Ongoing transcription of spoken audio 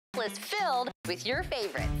list filled with your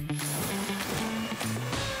favorites.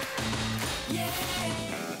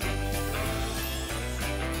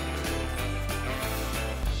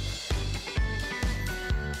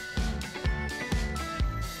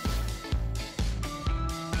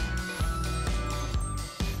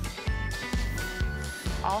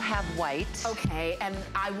 I'll have white. Okay, and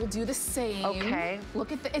I will do the same. Okay.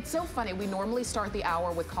 Look at the, it's so funny. We normally start the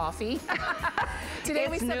hour with coffee. Today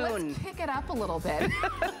we said, let's pick it up a little bit.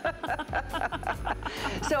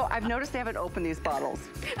 So I've noticed they haven't opened these bottles.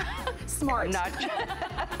 Smart. Not.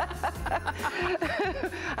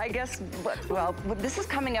 I guess, well, this is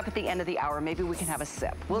coming up at the end of the hour. Maybe we can have a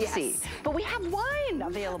sip. We'll see. But we have wine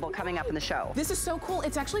available coming up in the show. This is so cool.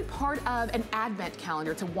 It's actually part of an advent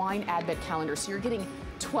calendar. It's a wine advent calendar. So you're getting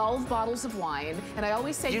 12 bottles of wine. And I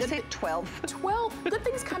always say— Did you say 12? 12. Good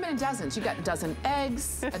things come in dozens. You've got a dozen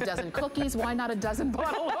eggs, a dozen cookies. Why not a dozen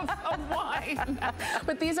bottles of wine?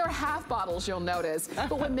 But these are half bottles, you'll notice.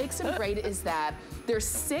 But what makes them great is that there's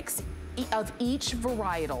 6 of each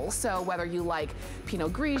varietal. So whether you like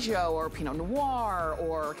Pinot Grigio or Pinot Noir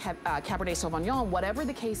or Cabernet Sauvignon, whatever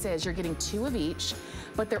the case is, you're getting 2 of each.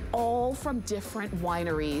 But they're all from different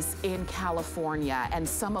wineries in California and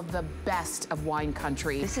some of the best of wine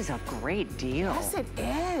country. This is a great deal. Yes, it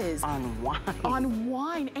is. On wine. On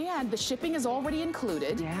wine, and the shipping is already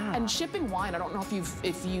included. Yeah. And shipping wine, I don't know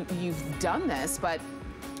if you've done this, but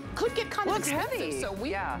could get kind of expensive. Heavy. So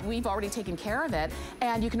we've already taken care of it,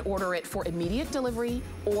 and you can order it for immediate delivery,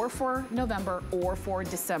 or for November, or for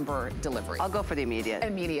December delivery. I'll go for the immediate.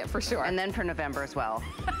 Immediate, for sure. And then for November as well.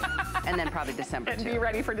 And then probably December too. And be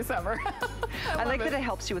ready for December. I like that it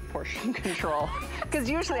helps you with portion control. Because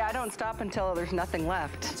usually I don't stop until there's nothing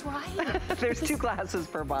left. That's right. There's 2 glasses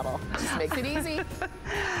per bottle. Just makes it easy.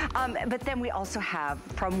 But then we also have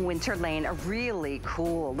from Winter Lane a really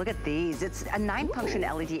cool, look at these. It's a 9-function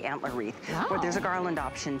LED antler wreath. Wow. Where there's a garland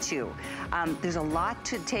option too. There's a lot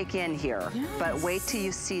to take in here. Yes. But wait till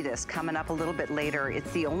you see this coming up a little bit later. It's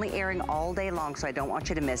the only airing all day long, so I don't want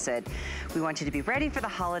you to miss it. We want you to be ready for the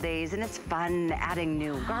holidays, and it's fun adding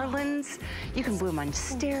new garlands. You can bloom on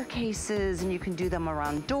staircases, and you can do them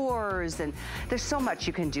around doors, and there's so much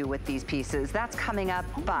you can do with these pieces. That's coming up,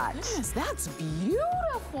 but... Yes, that's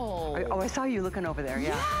beautiful. Oh, I saw you looking over there,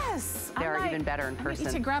 yeah. Yes. They're even better in person. I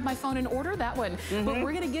need to grab my phone and order that one. But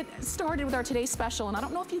we're gonna get started with our today's special, and I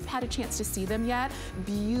don't know if you've had a chance to see them yet.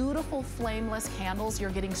 Beautiful flameless candles.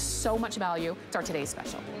 You're getting so much value. It's our today's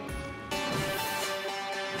special.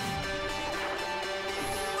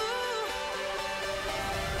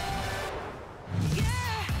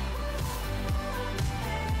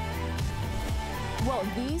 Well,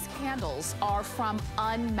 these candles are from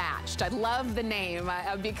Unmatched. I love the name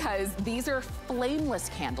because these are flameless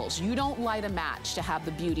candles. You don't light a match to have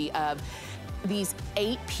the beauty of these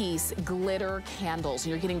 8-piece glitter candles.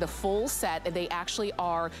 You're getting the full set. They actually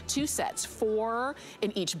are 2 sets, 4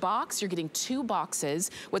 in each box. You're getting 2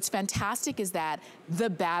 boxes. What's fantastic is that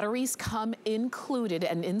the batteries come included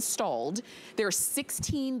and installed. There are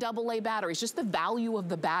 16 AA batteries. Just the value of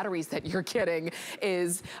the batteries that you're getting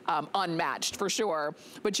is unmatched for sure.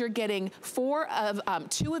 But you're getting 2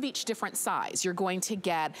 of each different size. You're going to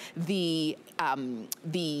get the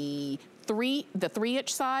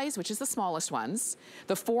 3-inch size, which is the smallest ones,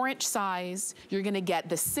 the 4-inch size, you're gonna get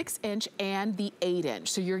the 6-inch and the 8-inch.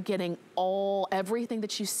 So you're getting everything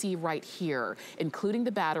that you see right here, including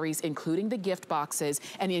the batteries, including the gift boxes,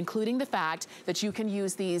 and including the fact that you can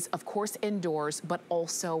use these, of course, indoors, but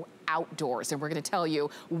also outdoors. And we're gonna tell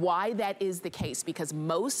you why that is the case, because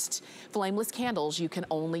most flameless candles you can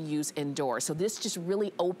only use indoors. So this just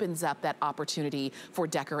really opens up that opportunity for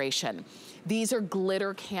decoration. These are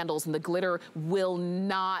glitter candles, and the glitter will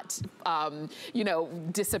not, you know,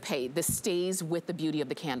 dissipate. This stays with the beauty of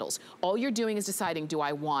the candles. All you're doing is deciding, do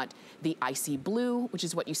I want the icy blue, which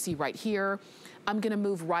is what you see right here. I'm gonna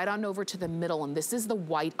move right on over to the middle, and this is the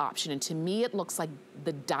white option. And to me, it looks like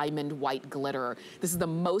the diamond white glitter. This is the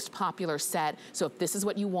most popular set. So if this is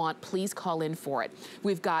what you want, please call in for it.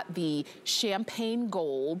 We've got the champagne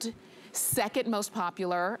gold, second most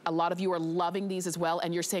popular. A lot of you are loving these as well,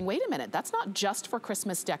 and you're saying, wait a minute, that's not just for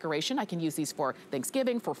Christmas decoration. I can use these for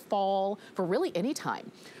Thanksgiving, for fall, for really any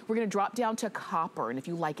time. We're gonna drop down to copper, and if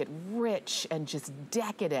you like it rich and just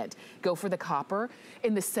decadent, go for the copper.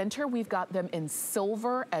 In the center, we've got them in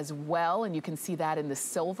silver as well, and you can see that in the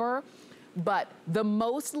silver. But the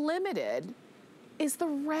most limited is the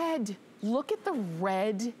red. Look at the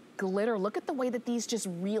red glitter. Look at the way that these just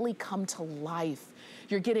really come to life.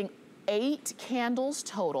 You're getting 8 candles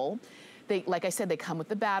total. like I said, they come with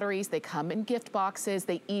the batteries, they come in gift boxes,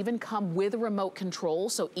 they even come with a remote control,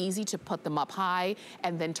 so easy to put them up high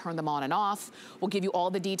and then turn them on and off. We'll give you all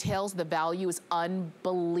the details. The value is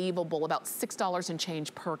unbelievable, about $6 and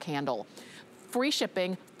change per candle. Free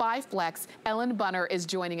shipping, 5 flex. Ellen Bunner is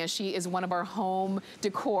joining us. She is one of our home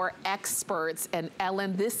decor experts. And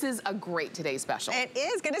Ellen, this is a great Today Special. It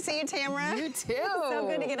is. Good to see you, Tamara. You too. So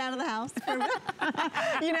good to get out of the house.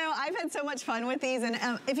 You know, I've had so much fun with these. And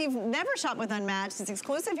if you've never shopped with Unmatched, it's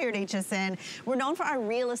exclusive here at HSN. We're known for our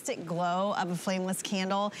realistic glow of a flameless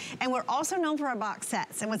candle. And we're also known for our box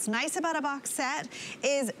sets. And what's nice about a box set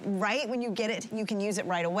is right when you get it, you can use it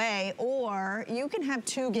right away. Or you can have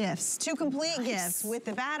 2 gifts, 2 complete gifts with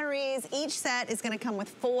the batteries. Each set is going to come with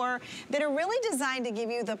 4 that are really designed to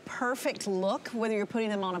give you the perfect look, whether you're putting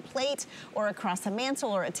them on a plate or across a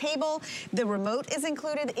mantle or a table. The remote is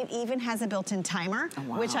included. It even has a built-in timer,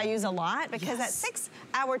 which I use a lot because that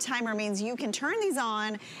 6-hour timer means you can turn these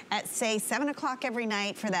on at, say, 7 o'clock every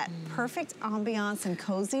night for that perfect ambiance and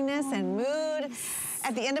coziness and mood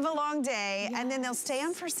at the end of a long day, and then they'll stay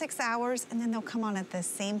on for 6 hours, and then they'll come on at the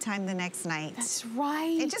same time the next night. That's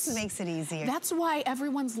right. It just makes it easier. That's why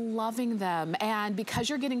everyone's loving them, and because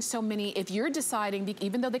you're getting so many, if you're deciding,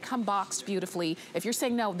 even though they come boxed beautifully, if you're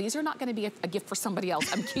saying, no, these are not gonna be a gift for somebody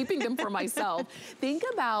else, I'm keeping them for myself, think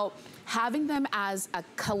about having them as a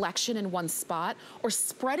collection in one spot or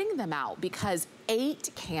spreading them out, because 8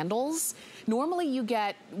 candles, normally you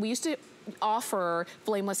get, we used to offer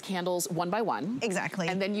flameless candles 1 by 1. Exactly.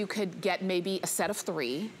 And then you could get maybe a set of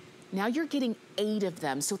 3. Now you're getting 8 of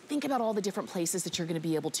them. So think about all the different places that you're gonna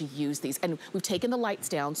be able to use these. And we've taken the lights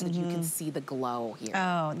down so that you can see the glow here.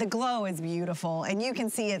 Oh, the glow is beautiful. And you can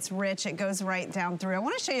see it's rich. It goes right down through. I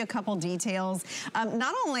wanna show you a couple details.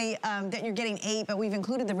 Not only that you're getting 8, but we've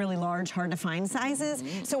included the really large, hard to find sizes.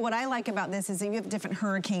 So what I like about this is if you have different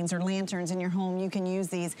hurricanes or lanterns in your home, you can use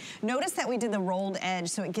these. Notice that we did the rolled edge,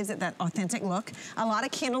 so it gives it that authentic look. A lot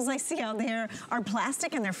of candles I see out there are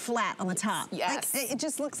plastic and they're flat on the top. Yes. Like, it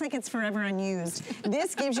just looks like it's forever unused.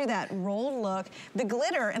 This gives you that rolled look. The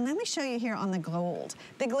glitter, and let me show you here on the gold.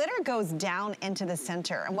 The glitter goes down into the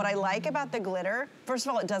center. And what I like about the glitter, first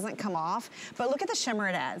of all, it doesn't come off, but look at the shimmer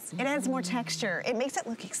it adds. It adds more texture. It makes it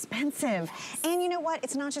look expensive. And you know what?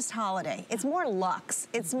 It's not just holiday. It's more luxe.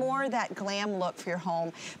 It's more that glam look for your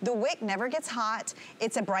home. The wick never gets hot.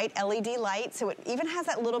 It's a bright LED light, so it even has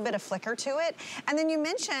that little bit of flicker to it. And then you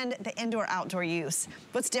mentioned the indoor-outdoor use.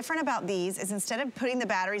 What's different about these is instead of putting the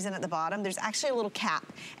batteries in at the bottom, there's actually a little cap,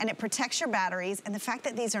 and it protects your batteries. And the fact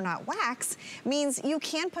that these are not wax means you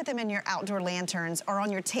can put them in your outdoor lanterns or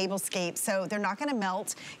on your tablescape, so they're not gonna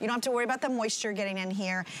melt. You don't have to worry about the moisture getting in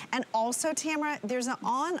here. And also, Tamara, there's an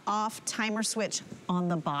on-off timer switch on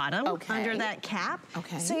the bottom under that cap.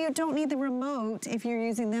 So you don't need the remote if you're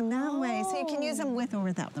using them that way. So you can use them with or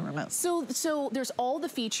without the remote. So there's all the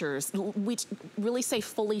features. We really say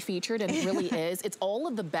fully featured, and it really is. It's all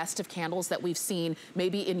of the best of candles that we've seen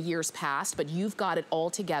maybe in years past, but you've got it all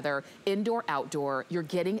together, indoor, outdoor. You're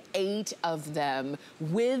getting 8 of them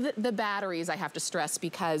with the batteries, I have to stress,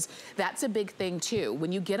 because that's a big thing too.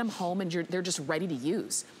 When you get them home and they're just ready to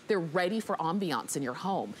use. They're ready for ambiance in your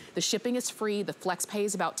home. The shipping is free, the flex pay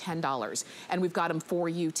is about $10, and we've got them for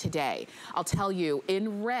you today. I'll tell you,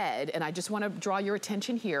 in red, and I just wanna draw your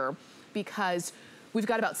attention here, because we've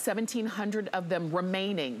got about 1,700 of them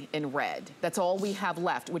remaining in red. That's all we have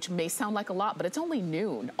left, which may sound like a lot, but it's only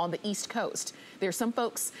noon on the East Coast. There's some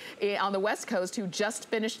folks on the West Coast who just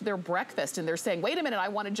finished their breakfast and they're saying, wait a minute, I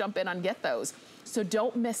want to jump in and get those. So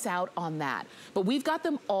don't miss out on that. But we've got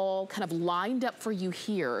them all kind of lined up for you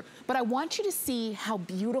here, but I want you to see how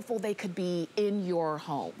beautiful they could be in your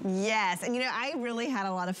home. Yes, and you know, I really had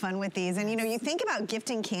a lot of fun with these. And you know, you think about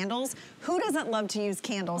gifting candles, who doesn't love to use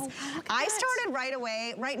candles? I started right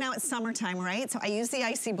away. Right now it's summertime, right? So I use the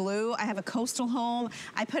icy blue. I have a coastal home.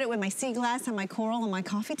 I put it with my sea glass and my coral on my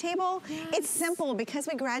coffee table. It's simple because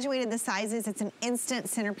we graduated the sizes. It's an instant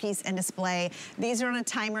centerpiece and display. These are on a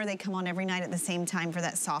timer. They come on every night at the same time for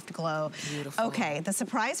that soft glow. Beautiful. Okay, the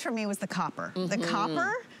surprise for me was the copper. The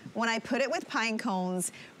copper, when I put it with pine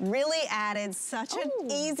cones, really added such an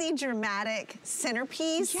easy, dramatic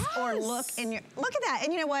centerpiece or look in your, look at that.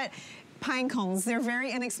 And you know what? Pine cones, they're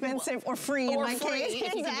very inexpensive or free in my case.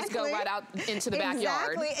 If you can just go right out into the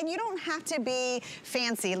backyard. Exactly, and you don't have to be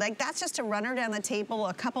fancy. Like that's just a runner down the table,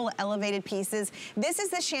 a couple of elevated pieces. This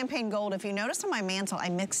is the champagne gold. If you notice on my mantle, I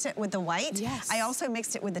mixed it with the white. Yes. I also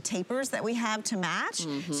mixed it with the tapers that we have to match.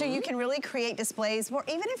 So you can really create displays, or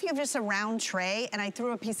even if you have just a round tray and I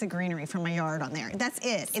threw a piece of greenery from my yard on there. That's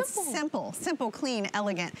it. It's simple, clean,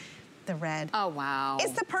 elegant. the red. Oh, wow.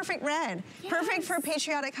 It's the perfect red. Yes. Perfect for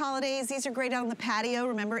patriotic holidays. These are great out on the patio.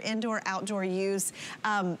 Remember, indoor, outdoor use.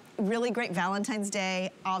 Really great Valentine's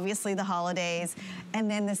Day, obviously the holidays,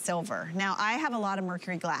 and then the silver. Now, I have a lot of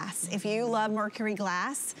mercury glass. If you love mercury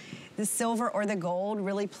glass, the silver or the gold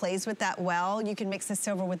really plays with that well. You can mix the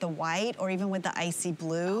silver with the white or even with the icy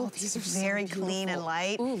blue. Oh, these are very so clean and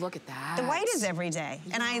light. Ooh, look at that. The white is every day.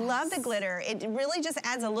 Yes. And I love the glitter. It really just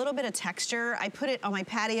adds a little bit of texture. I put it on my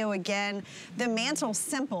patio again. The mantle,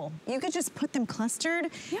 simple. You could just put them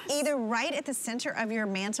clustered, either right at the center of your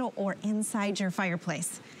mantle or inside your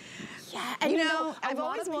fireplace. Yeah, and you know, I've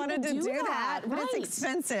always wanted to do that, but right. It's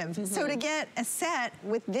expensive. So to get a set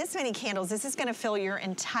with this many candles, this is gonna fill your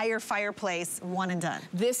entire fireplace, one and done.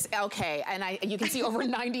 This, okay, and you can see over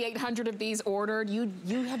 9,800 of these ordered. You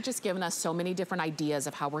have just given us so many different ideas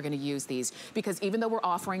of how we're gonna use these, because even though we're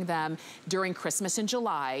offering them during Christmas in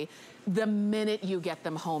July, the minute you get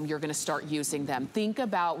them home, you're gonna start using them. Think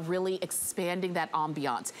about really expanding that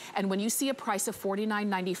ambiance. And when you see a price of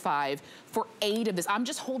 $49.95 for 8 of this, I'm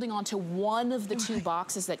just holding on to one of the 2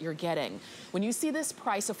 boxes that you're getting. When you see this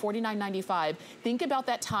price of $49.95, think about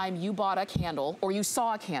that time you bought a candle, or you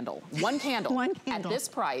saw a candle, one candle, at this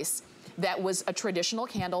price, that was a traditional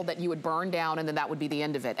candle that you would burn down and then that would be the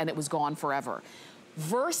end of it and it was gone forever.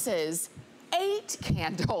 Versus 8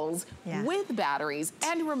 candles with batteries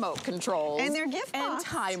and remote controls. And their gift box. And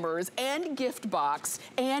timers and gift box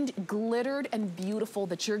and glittered and beautiful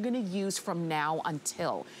that you're gonna use from now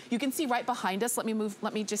until. You can see right behind us, let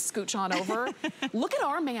me just scooch on over. Look at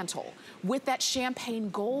our mantle with that champagne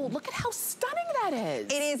gold. Look at how stunning that is.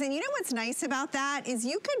 It is, and you know what's nice about that is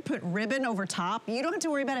you could put ribbon over top. You don't have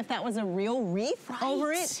to worry about if that was a real wreath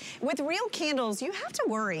over it. With real candles, you have to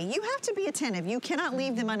worry. You have to be attentive. You cannot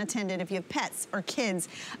leave them unattended if you have pets or kids.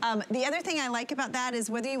 The other thing I like about that is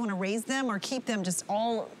whether you want to raise them or keep them just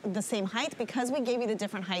all the same height, because we gave you the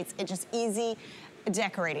different heights, it's just easy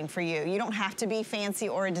decorating for you. You don't have to be fancy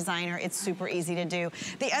or a designer. It's super easy to do.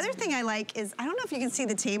 The other thing I like is, I don't know if you can see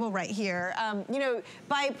the table right here. You know,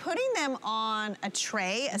 by putting them on a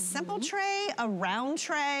tray, a simple tray, a round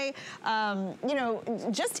tray, you know,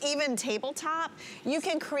 just even tabletop, you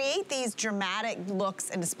can create these dramatic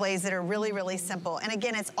looks and displays that are really, really simple. And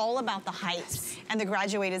again, it's all about the height and the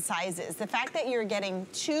graduated sizes. The fact that you're getting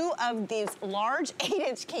 2 of these large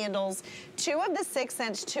 8-inch candles, 2 of the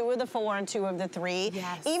 6-inch, 2 of the 4, and 2 of the 3. Even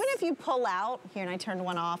if you pull out, here, and I turned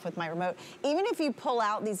one off with my remote, even if you pull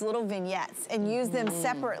out these little vignettes and use them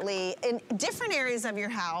separately in different areas of your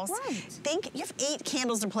house, think you have 8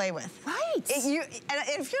 candles to play with. And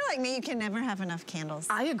if you're like me, you can never have enough candles.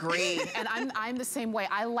 I agree, and I'm the same way.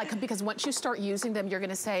 I like, because once you start using them, you're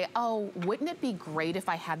gonna say, oh, wouldn't it be great if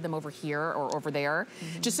I had them over here or over there?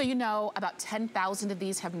 Just so you know, about 10,000 of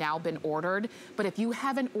these have now been ordered, but if you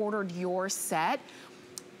haven't ordered your set,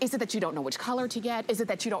 is it that you don't know which color to get? Is it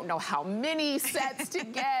that you don't know how many sets to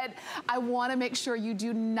get? I wanna make sure you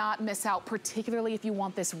do not miss out, particularly if you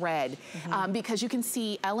want this red. Because you can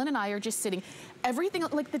see Ellen and I are just sitting, everything,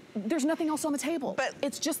 like there's nothing else on the table. But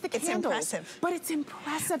it's just the candles. It's impressive. But it's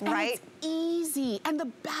impressive, and it's easy, and the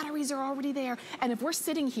batteries are already there. And if we're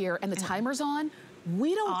sitting here and the timer's on,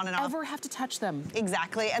 we don't ever have to touch them.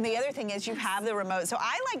 Exactly, and the other thing is you have the remote. So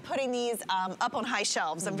I like putting these up on high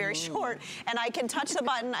shelves. I'm very short, and I can touch the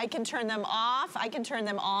button, I can turn them off, I can turn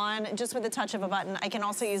them on just with the touch of a button. I can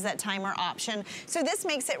also use that timer option. So this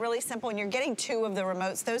makes it really simple, and you're getting 2 of the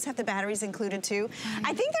remotes. Those have the batteries included too.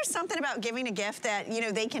 I think there's something about giving a gift that, you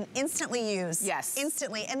know, they can instantly use.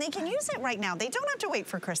 Instantly, and they can use it right now. They don't have to wait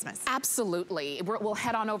for Christmas. Absolutely. We'll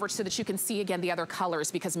head on over so that you can see again the other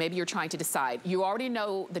colors, because maybe you're trying to decide. You already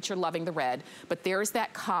know that you're loving the red, but there's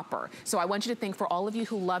that copper. So I want you to think, for all of you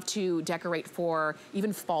who love to decorate for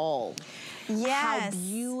even fall, how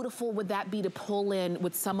beautiful would that be to pull in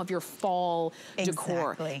with some of your fall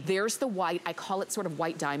decor? There's the white. I call it sort of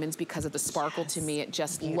white diamonds because of the sparkle. To me, it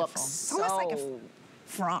just looks so... almost like a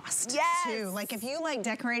frost too. Like if you like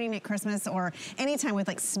decorating at Christmas or anytime with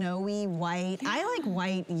like snowy white. I like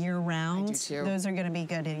white year round. I do too. Those are gonna be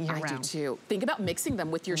good year round. I do too. Think about mixing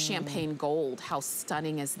them with your champagne gold. How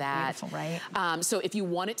stunning is that? Beautiful, right? So if you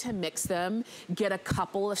wanted to mix them, get a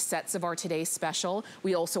couple of sets of our today's special.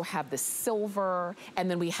 We also have the silver,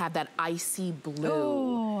 and then we have that icy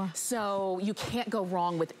blue. So you can't go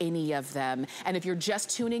wrong with any of them. And if you're just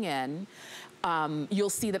tuning in, you'll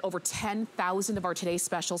see that over 10,000 of our today's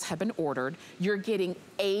specials have been ordered. You're getting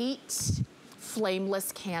 8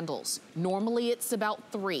 flameless candles. Normally it's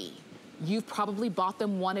about 3. You've probably bought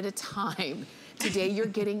them one at a time. Today you're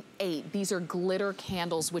getting 8. These are glitter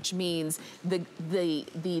candles, which means the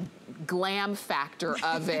glam factor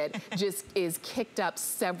of it just is kicked up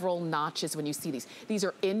several notches when you see these. These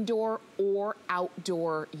are indoor or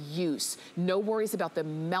outdoor use. No worries about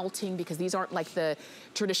them melting because these aren't like the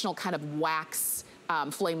traditional kind of wax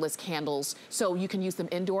flameless candles. So you can use them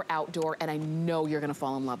indoor, outdoor, and I know you're gonna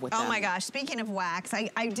fall in love with them. Oh my gosh, speaking of wax,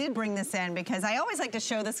 I did bring this in because I always like to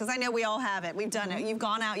show this because I know we all have it. We've done it. You've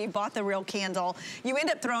gone out, you've bought the real candle, you end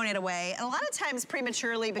up throwing it away. And a lot of times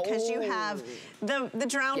prematurely because you have the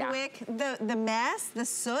drowned wick, the mess, the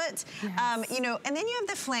soot, you know, and then you have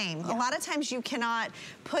the flame. A lot of times you cannot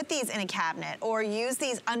put these in a cabinet or use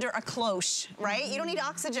these under a cloche, right? You don't need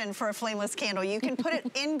oxygen for a flameless candle. You can put it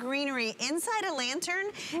in greenery inside a lantern.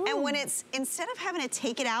 And when it's, instead of having to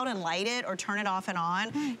take it out and light it or turn it off and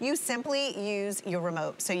on, you simply use your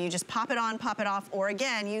remote. So you just pop it on, pop it off, or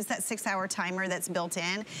again, use that 6-hour timer that's built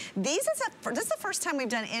in. This is the first time we've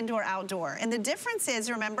done indoor, outdoor. And the difference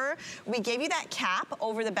is, remember, we gave you that cap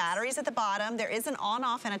over the batteries at the bottom. There is an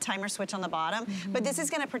on-off and a timer switch on the bottom, but this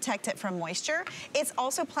is gonna protect it from moisture. It's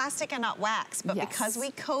also plastic and not wax, but because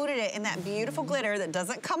we coated it in that beautiful glitter that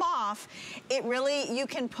doesn't come off, it really, you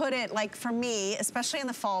can put it, like for me, especially in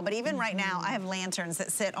the fall, but even right now, I have lanterns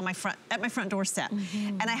that sit on my front doorstep,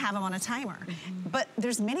 and I have them on a timer. But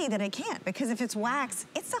there's many that I can't because if it's wax,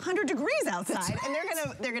 it's 100 degrees outside, and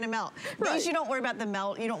they're gonna melt. These you don't worry about the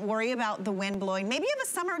melt. You don't worry about the wind blowing. Maybe you have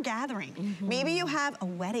a summer gathering. Maybe you have a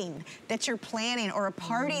wedding that you're planning or a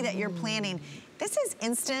party that you're planning. This is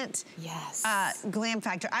instant glam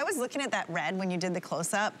factor. I was looking at that red when you did the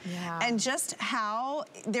close-up and just how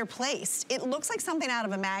they're placed. It looks like something out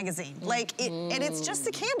of a magazine. Like and it's just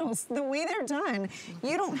the candles, the way they're done.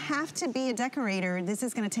 You don't have to be a decorator. This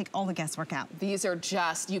is gonna take all the guesswork out. These are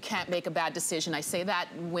just, you can't make a bad decision. I say that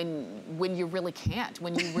when you really can't.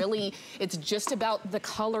 When you really, it's just about the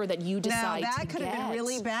color that you decide to get. That could have been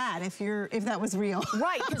really bad if that was real.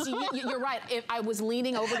 Right, because you're right. If I was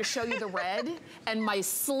leaning over to show you the red, and my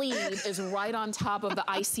sleeve is right on top of the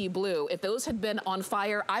icy blue. If those had been on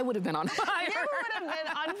fire, I would have been on fire. You would have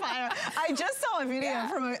been on fire. I just saw a video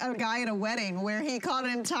from a guy at a wedding where he caught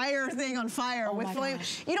an entire thing on fire with flame.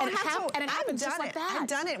 You don't have to. And it happens just like that. I've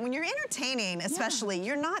done it. When you're entertaining, especially,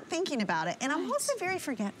 you're not thinking about it. And I'm also very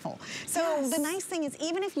forgetful. So the nice thing is,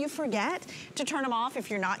 even if you forget to turn them off, if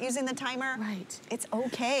you're not using the timer, it's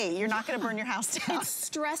okay. You're not going to burn your house down. It's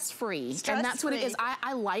stress-free. And that's what it is.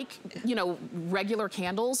 I like, you know, regular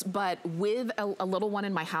candles, but with a little one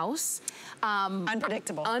in my house.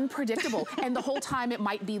 Unpredictable. Unpredictable. And the whole time it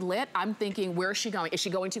might be lit, I'm thinking, where is she going? Is she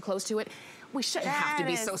going too close to it? We shouldn't have to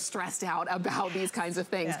be so stressed out about these kinds of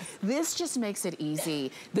things. This just makes it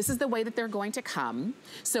easy. This is the way that they're going to come.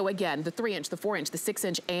 So again, the 3-inch, the 4-inch, the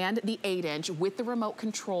 6-inch, and the 8-inch with the remote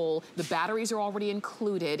control. The batteries are already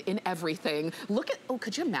included in everything. Look at, oh,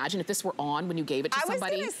 could you imagine if this were on when you gave it to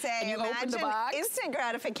somebody? I was gonna say, and you opened the box? Instant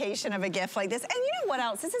gratification of a gift like this. And you know what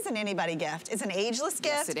else? This is an anybody gift. It's an ageless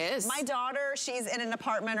gift. Yes, it is. My daughter, she's in an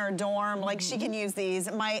apartment or a dorm, like she can use these.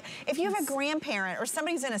 If you have a grandparent or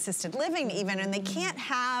somebody's in assisted living even, and they can't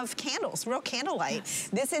have candles, real candlelight,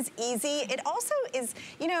 this is easy. It also is,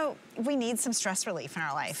 you know, we need some stress relief in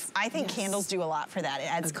our life. I think candles do a lot for that.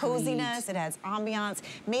 It adds coziness, it adds ambiance.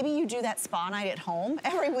 Maybe you do that spa night at home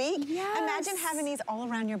every week. Imagine having these all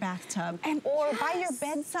around your bathtub or by your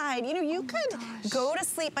bedside. You know, you could go to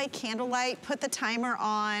sleep by candlelight, put the timer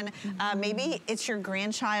on. Maybe it's your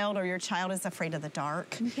grandchild or your child is afraid of the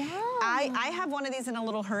dark. I have one of these in a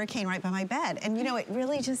little hurricane right by my bed. And you know, it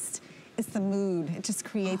really just, it's the mood. It just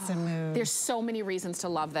creates a mood. There's so many reasons to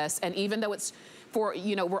love this. And even though it's for,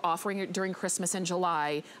 you know, we're offering it during Christmas in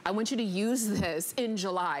July, I want you to use this in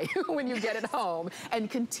July when you get it home and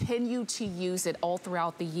continue to use it all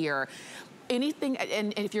throughout the year. Anything,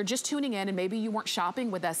 and if you're just tuning in and maybe you weren't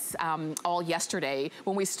shopping with us all yesterday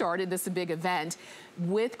when we started this big event,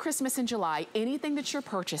 with Christmas in July, anything that you're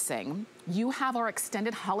purchasing, you have our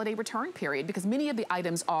extended holiday return period because many of the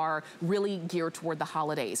items are really geared toward the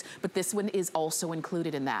holidays, but this one is also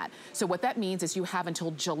included in that. So what that means is you have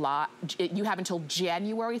until January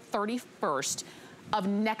 31st of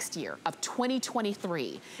next year, of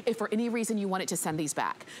 2023, if for any reason you wanted to send these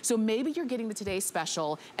back. So maybe you're getting the Today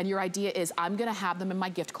Special and your idea is, I'm gonna have them in my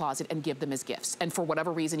gift closet and give them as gifts. And for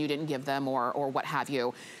whatever reason you didn't give them or what have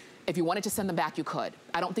you, if you wanted to send them back, you could.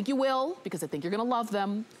 I don't think you will, because I think you're gonna love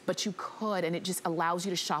them, but you could, and it just allows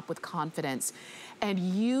you to shop with confidence and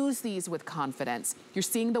use these with confidence. You're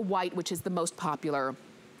seeing the white, which is the most popular.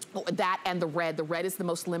 That and the red. The red is the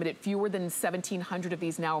most limited. Fewer than 1,700 of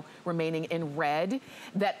these now remaining in red.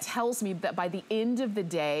 That tells me that by the end of the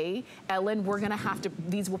day, Ellen, we're gonna have to,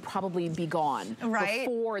 these will probably be gone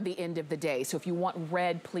before the end of the day. So if you want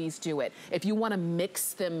red, please do it. If you wanna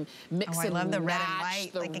mix them, I love the red and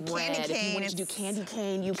white, like a candy cane. If you wanted to do candy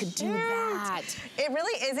cane, you could do that. It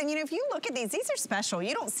really is, and you know, if you look at these are special.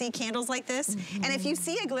 You don't see candles like this, and if you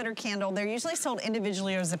see a glitter candle, they're usually sold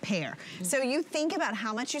individually or as a pair. So you think about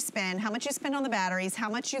how much you spend, how much you spend on the batteries, how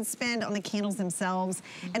much you'd spend on the candles themselves,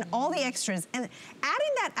 and all the extras. And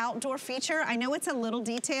adding that outdoor feature, I know it's a little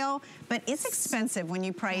detail, but it's expensive when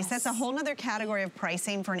you price. That's a whole nother category of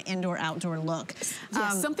pricing for an indoor-outdoor look.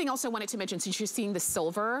 Something else I wanted to mention, since you're seeing the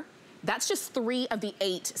silver, that's just 3 of the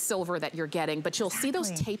 8 silver that you're getting, but you'll see those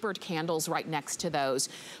tapered candles right next to those.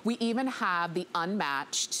 We even have the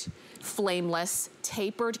unmatched, flameless,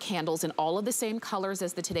 tapered candles in all of the same colors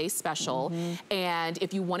as the Today's Special. And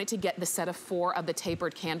if you wanted to get the set of 4 of the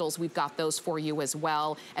tapered candles, we've got those for you as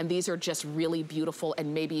well. And these are just really beautiful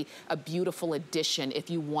and maybe a beautiful addition if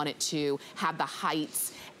you wanted to have the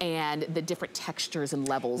heights and the different textures and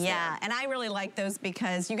levels there. And I really like those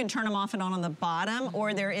because you can turn them off and on the bottom,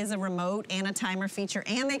 or there is a remote and a timer feature,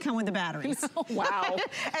 and they come with the batteries. Wow.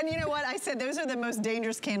 And you know what? I said those are the most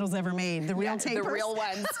dangerous candles ever made, the real tapers. The real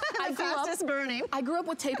ones. The fastest burning. I grew up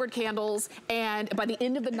with tapered candles, and by the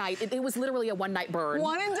end of the night, it was literally a one-night burn.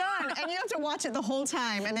 One and done. And you have to watch it the whole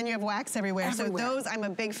time, and then you have wax everywhere. So those I'm a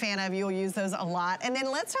big fan of. You'll use those a lot. And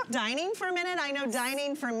then let's talk dining for a minute. I know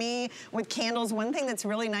dining for me with candles, one thing that's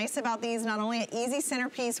really nice about these, not only an easy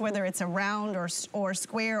centerpiece, whether it's a round or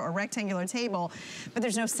square or rectangular table, but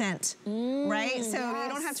there's no scent, right? So you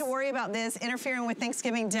don't have to worry about this interfering with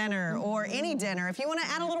Thanksgiving dinner or any dinner. If you want to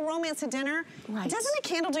add a little romance to dinner, doesn't a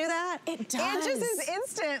candle do that? It does. It just is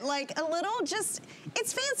instant, like a little, just,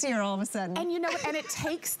 it's fancier all of a sudden. And you know, and it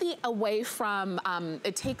takes the away from,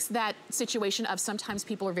 it takes that situation of sometimes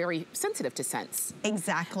people are very sensitive to scents.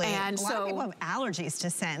 Exactly. And a lot of people have allergies to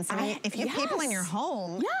scents. I mean, if you have people in your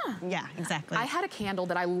home. Yeah, exactly. I had a candle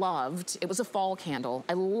that I loved. It was a fall candle.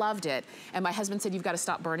 I loved it. And my husband said, you've got to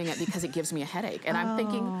stop burning it because it gives me a headache. And I'm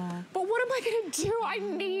thinking, but what am I going to do? I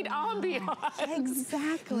need ambiance.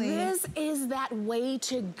 Exactly. This is that way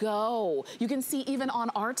to go. You can see even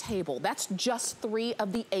on our table, that's just 3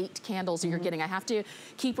 of the 8 candles that you're getting. I have to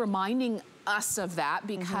keep reminding us of that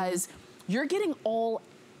because you're getting all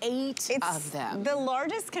 8 of them. The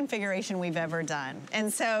largest configuration we've ever done.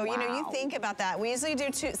 And so, you know, you think about that. We usually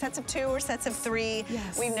do sets of 2 or sets of 3.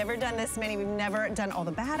 We've never done this many. We've never done all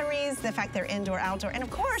the batteries, the fact they're indoor, outdoor, and of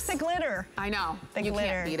course the glitter. I know. The glitter.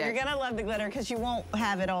 Can't beat it. You're gonna love the glitter because you won't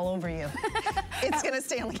have it all over you. It's gonna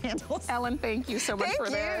stay on the candles. Ellen, thank you so much for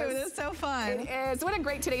this. Thank you. This is so fun. It is. What a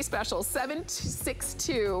great Today's Special.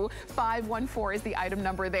 762-514 is the item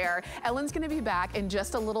number there. Ellen's gonna be back in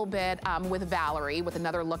just a little bit with Valerie with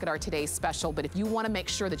another look at our Today's Special, but if you want to make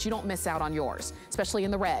sure that you don't miss out on yours, especially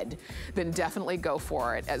in the red, then definitely go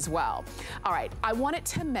for it as well. All right, I wanted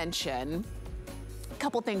to mention a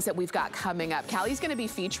couple things that we've got coming up. Callie's going to be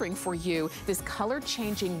featuring for you this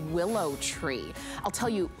color-changing willow tree. I'll tell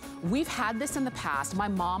you, we've had this in the past. My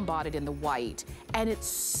mom bought it in the white, and it's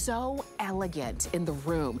so elegant in the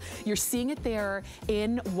room. You're seeing it there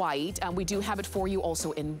in white. We do have it for you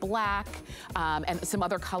also in black and some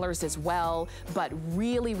other colors as well, but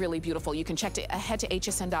really, really beautiful. You can head to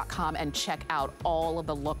hsn.com and check out all of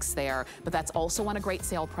the looks there, but that's also on a great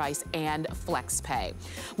sale price and flex pay.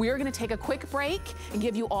 We are gonna take a quick break and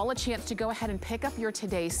give you all a chance to go ahead and pick up your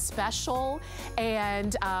Today's Special,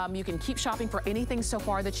 and you can keep shopping for anything so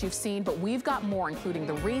far that you've seen, but we've got more, including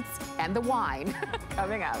the wreaths and the wine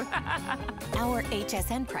coming up. Our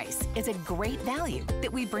HSN price is a great value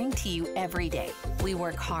that we bring to you every day. We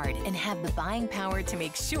work hard and have the buying power to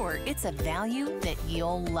make sure it's a value that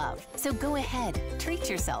you'll love. So go ahead, treat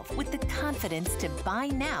yourself with the confidence to buy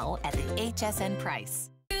now at the HSN price.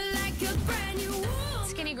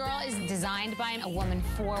 Skinny Girl is designed by a woman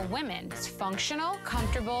for women. It's functional,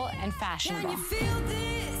 comfortable, and fashionable.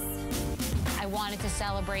 I wanted to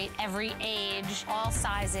celebrate every age, all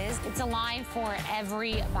sizes. It's a line for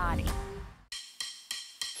every body.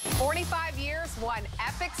 45 years, one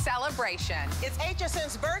epic celebration. It's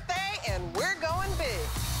HSN's birthday, and we're going big.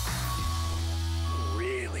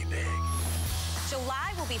 Really big.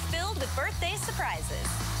 July will be filled with birthday surprises.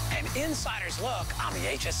 An insider's look on the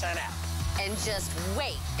HSN app. And just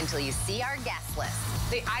wait until you see our guest list.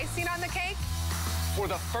 The icing on the cake? For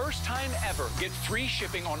the first time ever, get free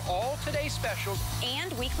shipping on all Today's Specials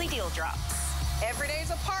and weekly deal drops. Every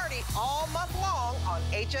day's a party all month long on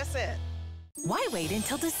HSN. Why wait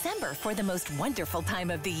until December for the most wonderful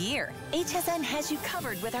time of the year? HSN has you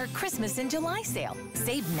covered with our Christmas in July sale.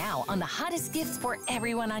 Save now on the hottest gifts for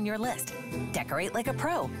everyone on your list. Decorate like a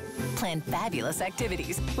pro. Plan fabulous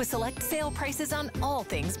activities with select sale prices on all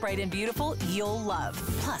things bright and beautiful you'll love.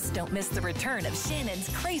 Plus, don't miss the return of Shannon's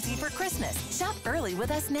Crazy for Christmas. Shop early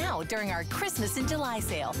with us now during our Christmas in July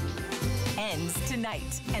sale. Ends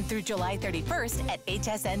tonight and through July 31st at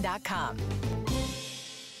hsn.com.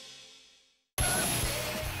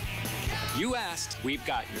 You asked, we've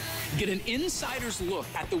got you. Get an insider's look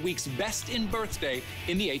at the week's best in birthday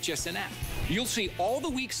in the HSN app. You'll see all the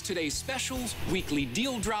week's today's specials, weekly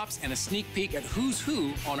deal drops, and a sneak peek at who's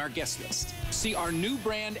who on our guest list. See our new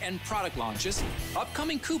brand and product launches,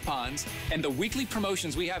 upcoming coupons, and the weekly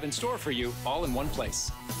promotions we have in store for you all in one place.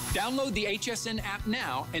 Download the HSN app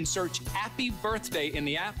now and search Happy Birthday in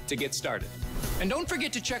the app to get started. And don't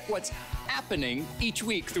forget to check what's happening each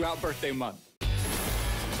week throughout birthday month.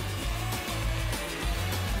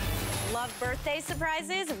 Love birthday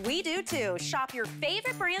surprises? We do too. Shop your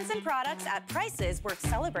favorite brands and products at prices worth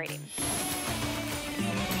celebrating.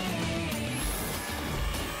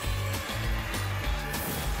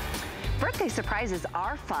 Birthday surprises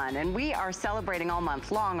are fun, and we are celebrating all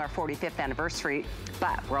month long our 45th anniversary,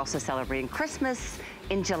 but we're also celebrating Christmas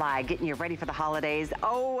in July, getting you ready for the holidays.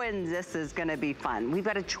 Oh, and this is gonna be fun. We've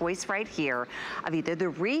got a choice right here of either the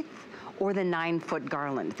wreath or the 9-foot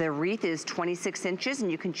garland. The wreath is 26 inches,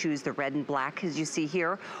 and you can choose the red and black as you see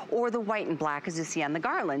here, or the white and black as you see on the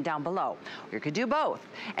garland down below. You could do both.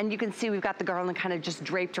 And you can see we've got the garland kind of just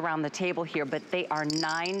draped around the table here, but they are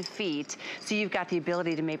 9 feet. So you've got the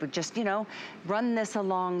ability to maybe just, you know, run this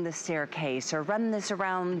along the staircase, or run this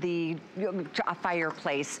around the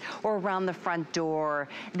fireplace, or around the front door.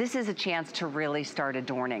 This is a chance to really start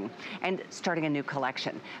adorning and starting a new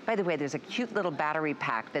collection. By the way, there's a cute little battery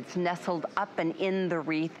pack that's nestled up and in the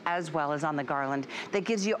wreath as well as on the garland that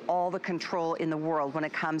gives you all the control in the world when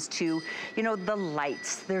it comes to, you know, the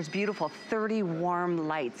lights. There's beautiful 30 warm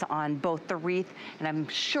lights on both the wreath and I'm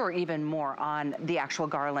sure even more on the actual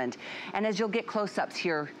garland. And as you'll get close-ups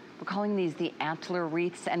here, we're calling these the antler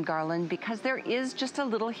wreaths and garland because there is just a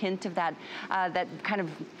little hint of that, that kind of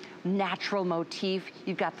natural motif.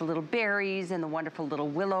 You've got the little berries and the wonderful little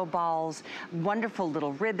willow balls, wonderful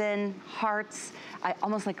little ribbon, hearts,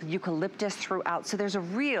 almost like eucalyptus throughout. So there's a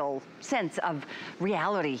real sense of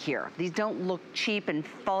reality here. These don't look cheap and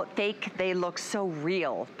fake. They look so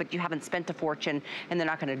real, but you haven't spent a fortune and they're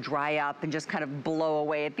not gonna dry up and just kind of blow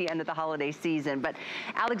away at the end of the holiday season. But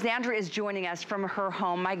Alexandra is joining us from her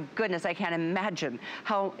home. My goodness, I can't imagine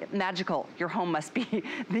how magical your home must be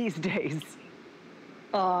these days.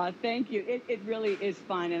 Thank you. It really is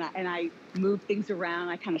fun, and I move things around.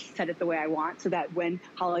 I kind of set it the way I want so that when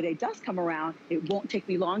holiday does come around, it won't take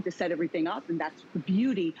me long to set everything up, and that's the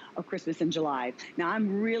beauty of Christmas in July. Now,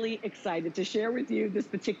 I'm really excited to share with you this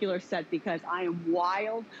particular set because I am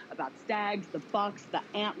wild about stags, the bucks, the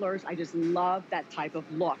antlers. I just love that type of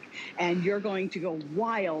look, and you're going to go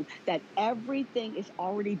wild that everything is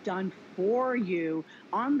already done for you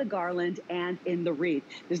on the garland and in the wreath.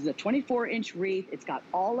 This is a 24-inch wreath. It's got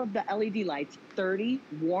all of the LED lights, 30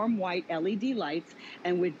 warm white LED lights,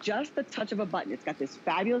 and with just the touch of a button, it's got this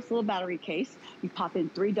fabulous little battery case. You pop in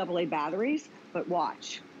 3 AA batteries, but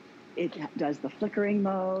watch. It does the flickering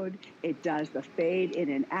mode. It does the fade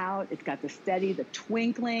in and out. It's got the steady, the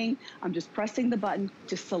twinkling. I'm just pressing the button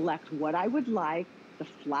to select what I would like. The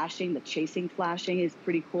flashing, the chasing flashing is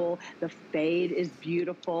pretty cool. The fade is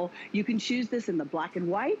beautiful. You can choose this in the black and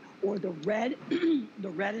white or the red, the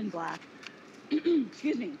red and black,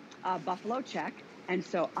 excuse me, buffalo check. And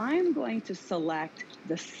so I'm going to select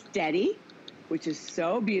the steady, which is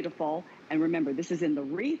so beautiful. And remember, this is in the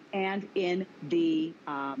wreath and in the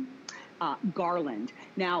garland.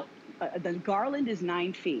 Now, the garland is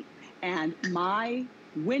 9 feet, and my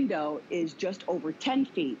window is just over 10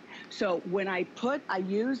 feet. So when I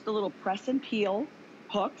use the little press and peel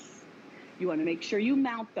hooks. You want to make sure you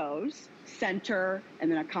mount those, center,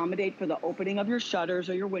 and then accommodate for the opening of your shutters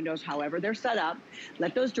or your windows, however they're set up.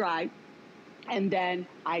 Let those dry. And then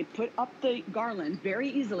I put up the garland very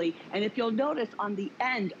easily. And if you'll notice on the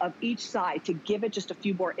end of each side, to give it just a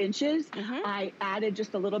few more inches, I added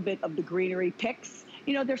just a little bit of the greenery picks.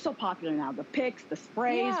 You know, they're so popular now, the picks, the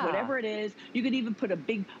sprays, whatever it is. You could even put a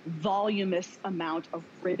big voluminous amount of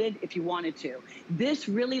ribbon if you wanted to. This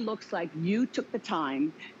really looks like you took the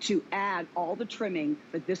time to add all the trimming,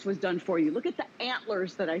 but this was done for you. Look at the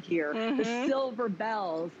antlers that are here, the silver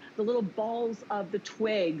bells, the little balls of the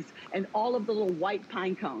twigs, and all of the little white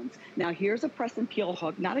pine cones. Now, here's a press and peel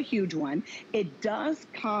hook, not a huge one. It does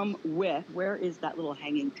come with, where is that little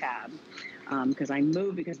hanging tab? because I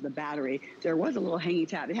moved because of the battery. There was a little hanging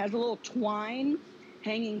tab. It has a little twine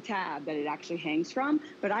hanging tab that it actually hangs from,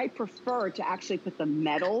 but I prefer to actually put the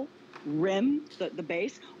metal rim, the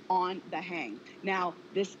base, on the hang. Now,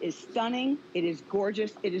 this is stunning, it is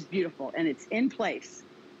gorgeous, it is beautiful, and it's in place.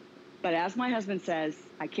 But as my husband says,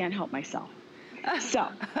 I can't help myself. So,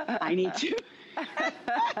 I need to.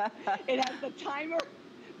 It has the timer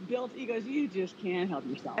built. He goes, you just can't help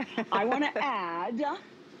yourself. I want to add,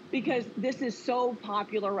 because this is so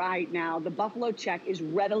popular right now, the buffalo check is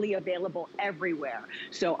readily available everywhere.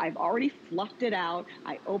 So I've already fluffed it out.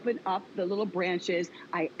 I opened up the little branches.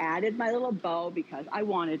 I added my little bow because I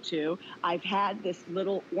wanted to. I've had this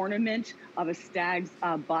little ornament of a stag's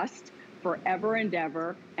bust forever and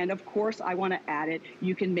ever. And of course, I want to add it.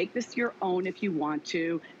 You can make this your own if you want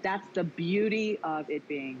to. That's the beauty of it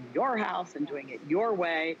being your house and doing it your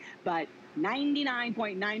way. But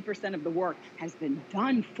 99.9% of the work has been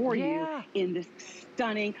done for you in this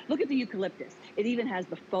stunning, look at the eucalyptus. It even has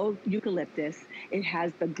the faux eucalyptus. It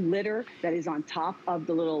has the glitter that is on top of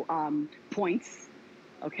the little points.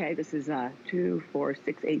 Okay, this is a 2, 4,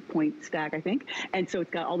 6, 8 point stack, I think. And so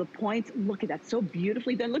it's got all the points. Look at that, so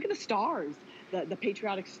beautifully done. Look at the stars, the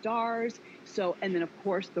patriotic stars. So, and then of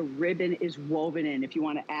course the ribbon is woven in. If you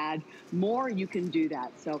want to add more, you can do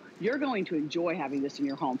that. So you're going to enjoy having this in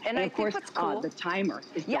your home. And of course, the timer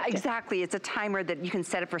is built in. Exactly. It's a timer that you can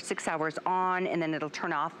set it for 6 hours on, and then it'll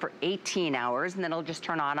turn off for 18 hours, and then it'll just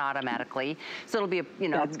turn on automatically. So it'll be a, you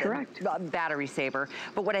know, that's correct, battery saver.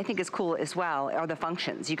 But what I think is cool as well are the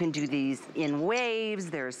functions. You can do these in waves.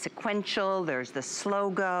 There's sequential. There's the slow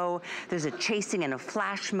go. There's a chasing and a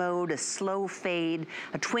flash mode, a slow fade,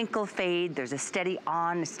 a twinkle fade. There's a steady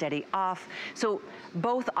on, a steady off. So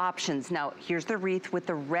both options. Now, here's the wreath with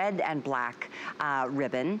the red and black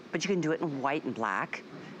ribbon, but you can do it in white and black.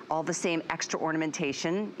 All the same extra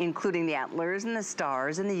ornamentation, including the antlers and the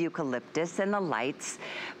stars and the eucalyptus and the lights,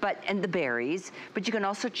 and the berries. But you can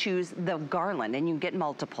also choose the garland, and you can get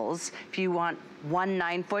multiples. If you want 1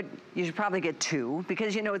 9-foot, you should probably get 2,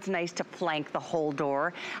 because you know it's nice to plank the whole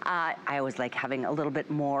door. I always like having a little bit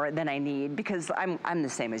more than I need, because I'm the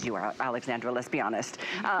same as you are, Alexandra, let's be honest.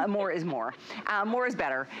 More is more. More is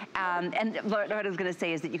better. And what I was gonna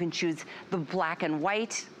say is that you can choose the black and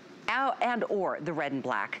white, and or the red and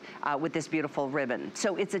black with this beautiful ribbon.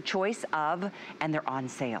 So it's a choice of, and they're on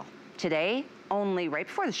sale. Today, only right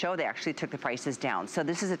before the show, they actually took the prices down. So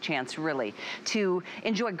this is a chance really to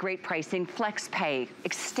enjoy great pricing, flex pay,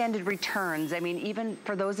 extended returns. I mean, even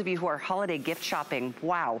for those of you who are holiday gift shopping,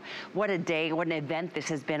 wow, what a day, what an event this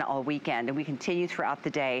has been all weekend. And we continue throughout the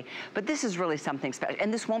day, but this is really something special.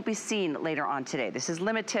 And this won't be seen later on today. This is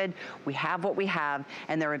limited. We have what we have,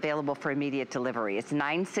 and they're available for immediate delivery. It's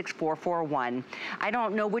 96441. I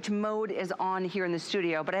don't know which mode is on here in the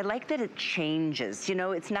studio, but I like that it changes. You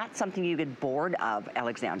know, it's not something you get bored of,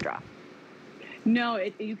 Alexandra. No,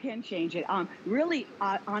 you can change it. Really,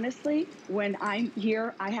 honestly, when I'm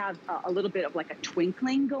here, I have a little bit of like a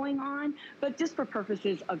twinkling going on, but just for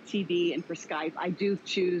purposes of TV and for Skype, I do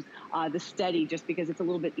choose the steady, just because it's a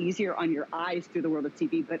little bit easier on your eyes through the world of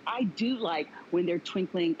TV. But I do like when they're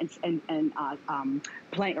twinkling and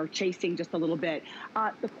playing or chasing just a little bit.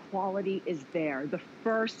 The quality is there. The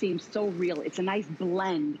fur seems so real. It's a nice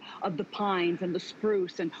blend of the pines and the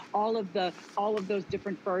spruce and all of those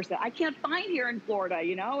different furs that I can't find here in Florida,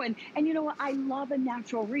 you know. And you know what? I love a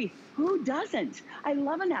natural wreath. Who doesn't? I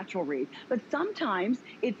love a natural wreath. But sometimes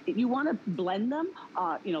you want to blend them.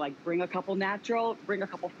 You know, like bring a couple natural, bring a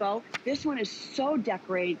couple faux. This one is so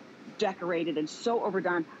decorated and so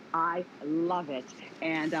overdone. I love it.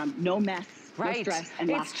 And no mess. Right. No stress, and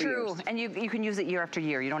it's true. And you can use it year after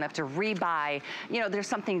year. You don't have to rebuy. You know, there's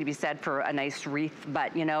something to be said for a nice wreath,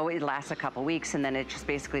 but you know, it lasts a couple weeks and then it just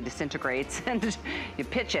basically disintegrates and you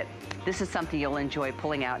pitch it. This is something you'll enjoy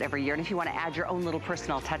pulling out every year. And if you want to add your own little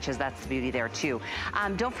personal touches, that's the beauty there too.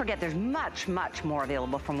 Don't forget, there's much, much more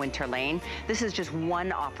available from Winter Lane. This is just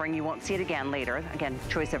one offering. You won't see it again later. Again,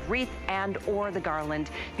 choice of wreath and or the garland.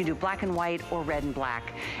 You can do black and white or red and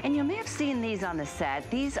black. And you may have seen these on the set.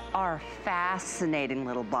 These are fascinating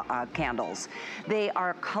little candles. They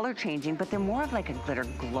are color changing, but they're more of like a glitter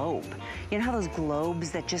globe. You know how those globes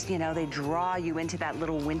that just, you know, they draw you into that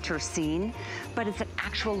little winter scene? But it's an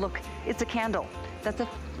actual look. It's a candle. That's a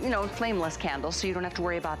you know, flameless candles, so you don't have to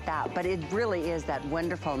worry about that. But it really is that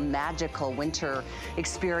wonderful, magical winter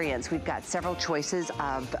experience. We've got several choices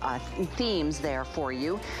of themes there for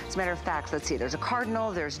you. As a matter of fact, let's see, there's a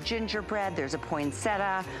cardinal, there's gingerbread, there's a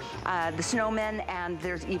poinsettia, the snowman, and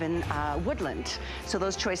there's even woodland. So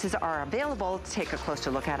those choices are available to take a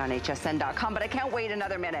closer look at on hsn.com, but I can't wait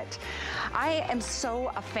another minute. I am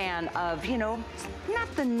so a fan of, you know,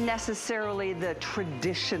 not necessarily the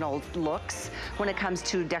traditional looks when it comes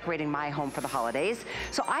to decorating my home for the holidays.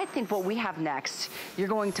 So I think what we have next, you're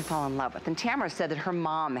going to fall in love with. And Tamara said that her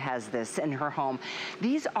mom has this in her home.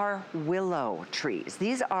 These are willow trees.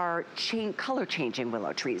 These are color-changing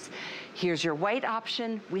willow trees. Here's your white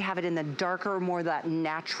option. We have it in the darker, more that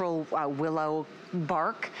natural willow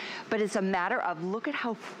bark, but it's a matter of look at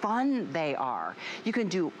how fun they are. You can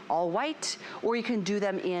do all white, or you can do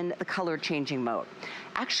them in the color changing mode.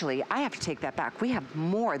 Actually, I have to take that back. We have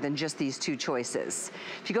more than just these two choices.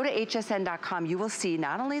 If you go to hsn.com, you will see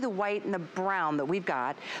not only the white and the brown that we've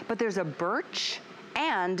got, but there's a birch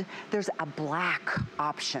and there's a black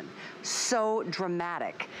option. So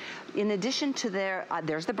dramatic. In addition to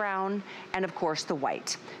there's the brown and of course the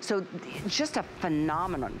white. So just a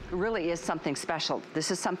phenomenon. It really is something special. This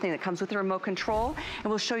is something that comes with the remote control, and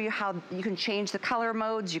we'll show you how you can change the color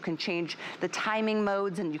modes, you can change the timing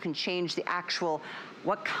modes, and you can change the actual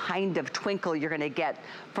what kind of twinkle you're gonna get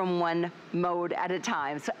from one mode at a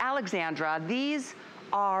time. So Alexandra, these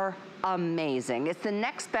are amazing. It's the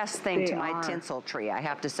next best thing to my tinsel tree, I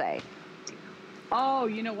have to say. Oh,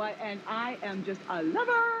 you know what? And I am just a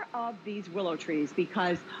lover of these willow trees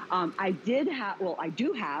because I do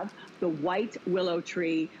have the white willow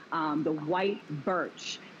tree, the white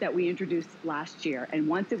birch that we introduced last year. And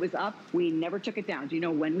once it was up, we never took it down. Do you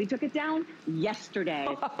know when we took it down? Yesterday,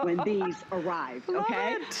 when these arrived,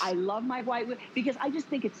 okay? I love my white, because I just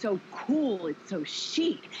think it's so cool. It's so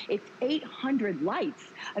chic. It's 800 lights.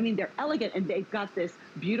 I mean, they're elegant, and they've got this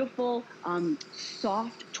beautiful,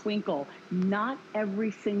 soft twinkle. Not every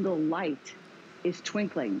single light is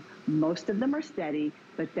twinkling. Most of them are steady,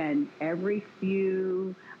 but then every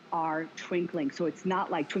few are twinkling. So it's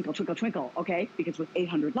not like twinkle, twinkle, twinkle, okay? Because with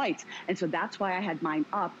 800 lights. And so that's why I had mine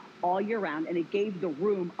up all year round, and it gave the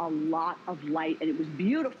room a lot of light, and it was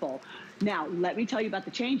beautiful. Now, let me tell you about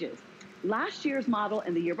the changes. Last year's model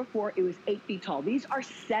and the year before, it was 8 feet tall. These are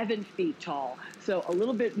 7 feet tall. So a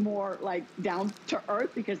little bit more like down to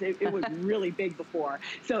earth, because it was really big before.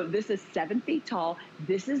 So this is 7 feet tall.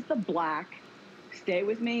 This is the black. Stay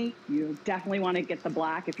with me. You definitely want to get the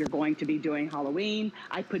black if you're going to be doing Halloween.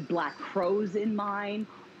 I put black crows in mine.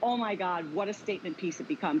 Oh my God, what a statement piece it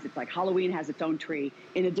becomes. It's like Halloween has its own tree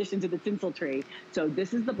in addition to the tinsel tree. So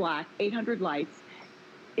this is the black, 800 lights.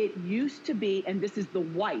 It used to be, and this is the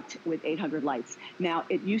white with 800 lights. Now,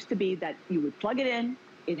 it used to be that you would plug it in,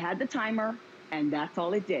 it had the timer, and that's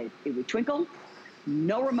all it did. It would twinkle,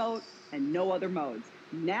 no remote, and no other modes.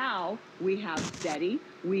 Now, we have steady,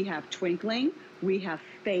 we have twinkling, we have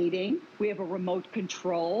fading, we have a remote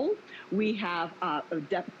control, we have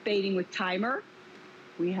fading with timer,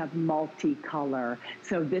 we have multicolor.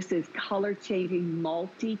 So this is color changing,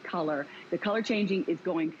 multicolor. The color changing is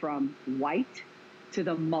going from white to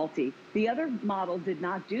the multi. The other model did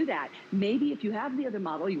not do that. Maybe if you have the other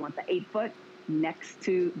model, you want the 8 foot next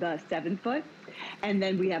to the 7 foot. And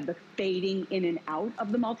then we have the fading in and out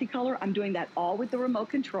of the multicolor. I'm doing that all with the remote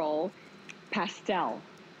control. Pastel.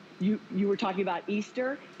 You were talking about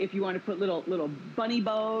Easter. If you want to put little bunny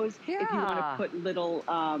bows, if you want to put little,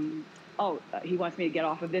 he wants me to get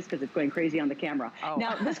off of this because it's going crazy on the camera. Oh.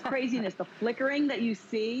 Now, this craziness, the flickering that you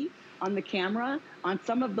see on the camera, on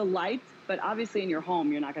some of the lights, but obviously in your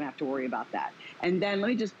home, you're not going to have to worry about that. And then let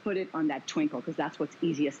me just put it on that twinkle, because that's what's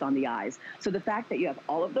easiest on the eyes. So the fact that you have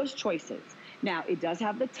all of those choices. Now, it does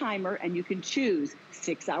have the timer, and you can choose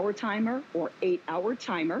 6-hour timer or 8-hour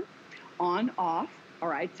timer, on, off. All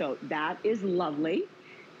right, so that is lovely.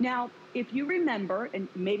 Now, if you remember, and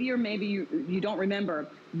maybe you don't remember,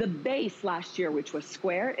 the base last year, which was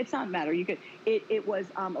square, it's not matter. You could, it was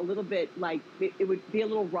a little bit like, it would be a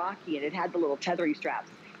little rocky, and it had the little tethering straps.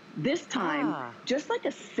 This time, just like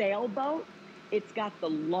a sailboat, it's got the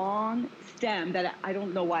long stem that I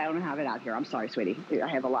don't know why I don't have it out here. I'm sorry, sweetie. I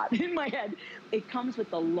have a lot in my head. It comes with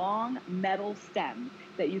the long metal stem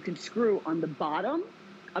that you can screw on the bottom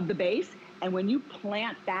of the base. And when you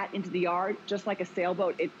plant that into the yard, just like a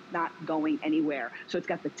sailboat, it's not going anywhere. So it's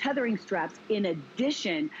got the tethering straps in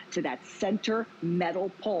addition to that center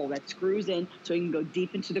metal pole that screws in so you can go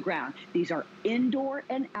deep into the ground. These are indoor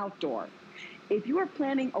and outdoor. If you are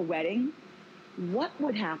planning a wedding, what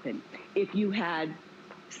would happen if you had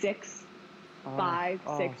 6, 5,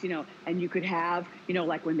 6, you know, and you could have, you know,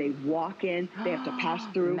 like when they walk in, they have to pass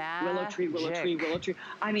through willow tree, willow tree, willow tree.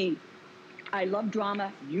 I mean, I love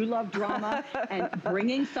drama, you love drama, and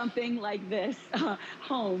bringing something like this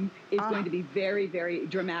home is going to be very, very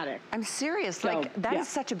dramatic. I'm serious, so, like that is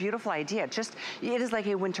such a beautiful idea. Just, it is like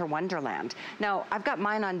a winter wonderland. Now, I've got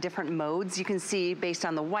mine on different modes. You can see based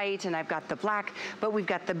on the white, and I've got the black, but we've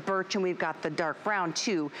got the birch and we've got the dark brown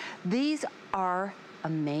too. These are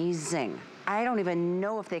amazing. I don't even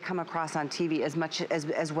know if they come across on TV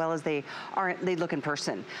as well as they look in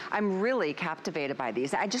person. I'm really captivated by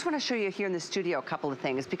these. I just want to show you here in the studio a couple of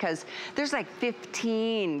things because there's like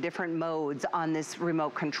 15 different modes on this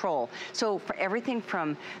remote control. So for everything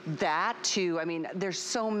from that to, I mean, there's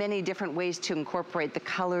so many different ways to incorporate the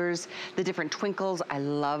colors, the different twinkles. I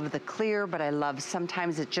love the clear, but I love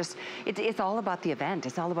sometimes it's all about the event.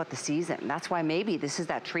 It's all about the season. That's why maybe this is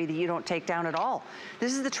that tree that you don't take down at all.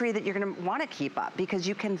 This is the tree that you're going to want to keep up because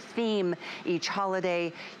you can theme each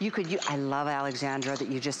holiday. I love, Alexandra, that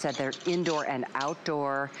you just said they're indoor and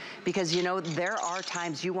outdoor because, you know, there are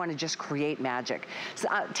times you want to just create magic. So,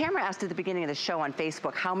 Tamara asked at the beginning of the show on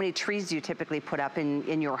Facebook, how many trees do you typically put up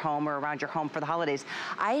in your home or around your home for the holidays?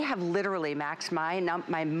 I have literally maxed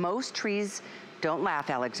my most trees. Don't laugh,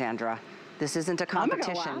 Alexandra. This isn't a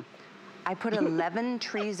competition. I put 11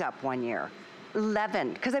 trees up one year.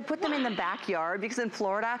 11, because I put them in the backyard because in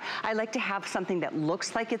Florida, I like to have something that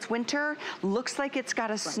looks like it's winter, looks like it's got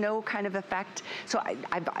a snow kind of effect. So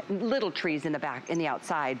I've got little trees in the back, in the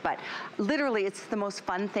outside, but literally it's the most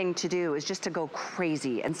fun thing to do is just to go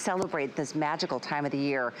crazy and celebrate this magical time of the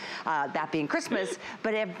year, that being Christmas,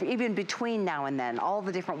 but even between now and then, all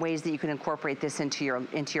the different ways that you can incorporate this into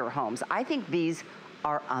your homes. I think these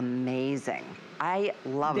are amazing. I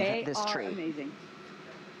love this tree. They are amazing.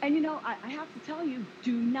 And you know, I have to tell you,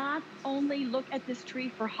 do not only look at this tree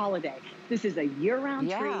for holiday. This is a year-round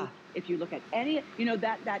tree. If you look at any, you know,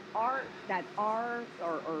 that R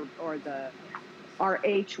or the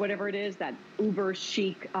RH, whatever it is, that uber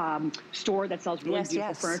chic store that sells really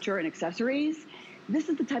beautiful furniture and accessories, this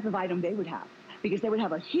is the type of item they would have. Because they would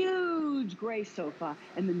have a huge gray sofa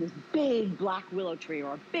and then this big black willow tree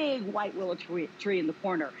or a big white willow tree in the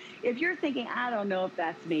corner. If you're thinking, I don't know if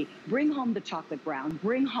that's me, bring home the chocolate brown,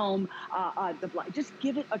 bring home the black, just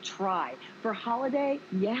give it a try. For holiday,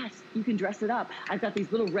 yes, you can dress it up. I've got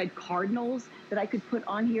these little red cardinals that I could put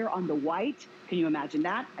on here on the white. Can you imagine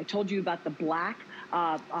that? I told you about the black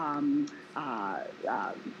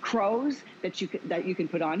crows that you can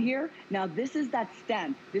put on here. Now this is that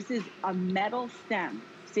stem. This is a metal stem,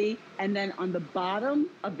 see? And then on the bottom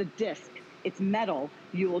of the disc, it's metal.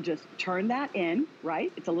 You will just turn that in,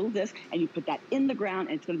 right? It's a little disc, and you put that in the ground,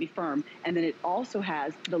 and it's going to be firm. And then it also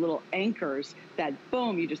has the little anchors that,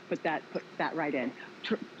 boom, you just put that right in.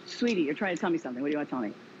 Sweetie, you're trying to tell me something. What do you want to tell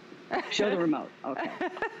me? Show the remote. Okay.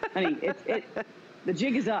 Honey, the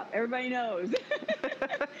jig is up. Everybody knows.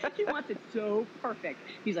 He wants it so perfect.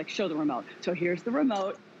 He's like, show the remote. So here's the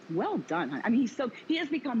remote. Well done, honey. I mean, he has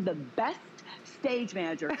become the best stage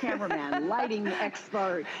manager, cameraman, lighting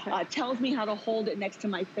expert, tells me how to hold it next to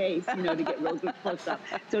my face, you know, to get real good close up.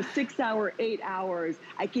 So 6 hour, 8 hours,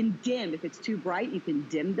 I can dim. If it's too bright, you can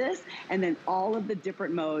dim this. And then all of the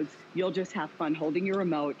different modes, you'll just have fun holding your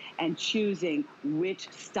remote and choosing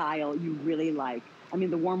which style you really like. I mean,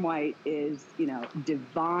 the warm white is, you know,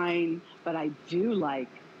 divine, but I do like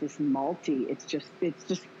this multi. It's just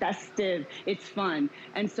festive. It's fun.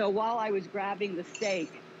 And so while I was grabbing the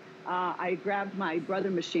steak, I grabbed my Brother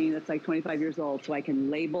machine that's like 25 years old so I can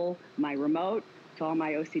label my remote. To all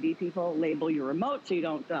my OCD people, label your remote so you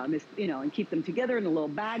don't miss, you know, and keep them together in a little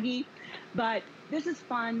baggie. But this is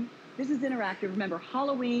fun. This is interactive. Remember,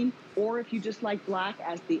 Halloween, or if you just like black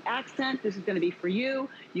as the accent, this is going to be for you.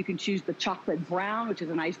 You can choose the chocolate brown, which is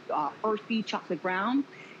a nice earthy chocolate brown.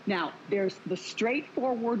 Now, there's the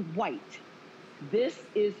straightforward white. This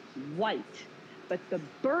is white. But the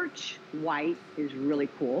birch white is really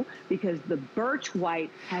cool because the birch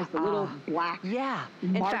white has the little black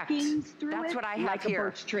markings through it. That's what I have like here. A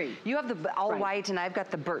birch tree. You have the all white and I've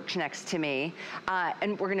got the birch next to me.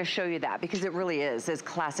 And we're gonna show you that because it really is as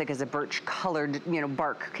classic as a birch colored, you know,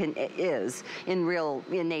 bark is in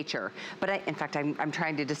nature. But in fact, I'm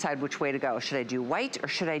trying to decide which way to go. Should I do white or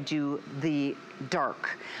should I do the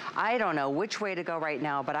dark? I don't know which way to go right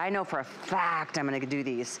now, but I know for a fact I'm gonna do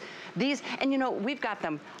these. And you know, we've got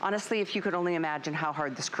them. Honestly, if you could only imagine how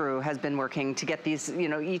hard this crew has been working to get these, you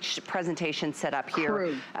know, each presentation set up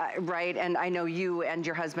here. Right? And I know you and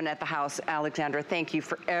your husband at the house, Alexandra, thank you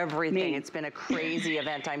for everything. It's been a crazy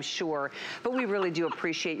event, I'm sure. But we really do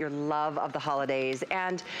appreciate your love of the holidays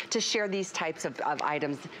and to share these types of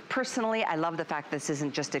items. Personally, I love the fact this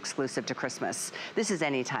isn't just exclusive to Christmas. This is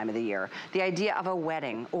any time of the year. The idea of a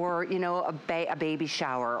wedding or, you know, a baby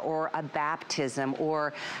shower or a baptism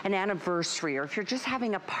or an anniversary, or if you're just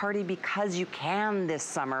having a party because you can this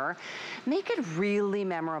summer, make it really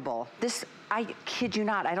memorable. This, I kid you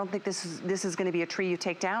not, I don't think this is gonna be a tree you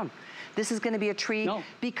take down. This is gonna be a tree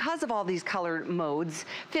because of all these color modes,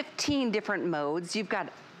 15 different modes. You've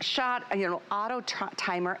got auto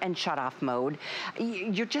timer and shut off mode.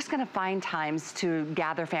 You're just gonna find times to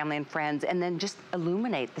gather family and friends and then just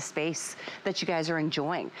illuminate the space that you guys are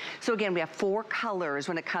enjoying. So again, we have 4 colors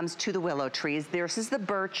when it comes to the willow trees. This is the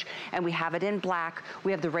birch, and we have it in black.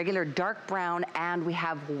 We have the regular dark brown, and we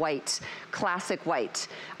have white, classic white.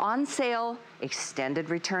 On sale, extended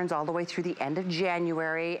returns all the way through the end of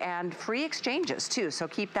January, and free exchanges too, so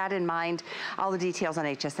keep that in mind. All the details on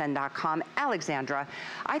hsn.com. Alexandra,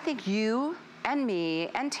 I think you and me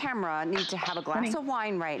and Tamara need to have a glass of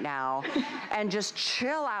wine right now and just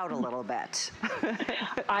chill out a little bit.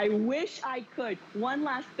 I wish I could. One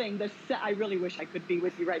last thing, I really wish I could be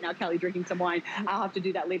with you right now, Callie, drinking some wine. I'll have to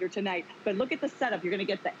do that later tonight. But look at the setup. You're gonna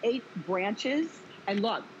get the 8 branches. And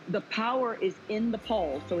look, the power is in the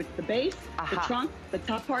pole. So it's the base, the trunk, the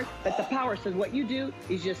top part, but the power. So what you do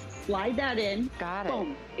is just slide that in. Got it.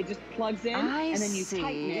 Boom. It just plugs in, and then you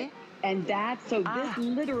tighten it. And that's, so this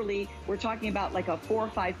literally, we're talking about like a 4 or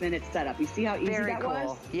 5 minute setup. You see how easy that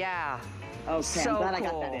was? Yeah. Okay, so I'm glad I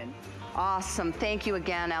got that in. Awesome. Thank you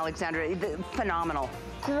again, Alexandra. Phenomenal.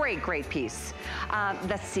 Great, great piece.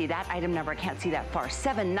 Let's see, that item number, I can't see that far,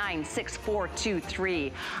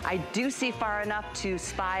 796423. I do see far enough to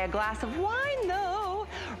spy a glass of wine, though.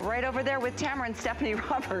 Right over there with Tamara and Stephanie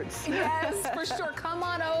Roberts. Yes, for sure. Come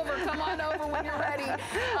on over when you're ready.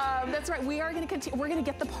 That's right, we are gonna continue, we're gonna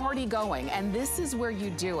get the party going, and this is where you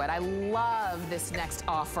do it. I love this next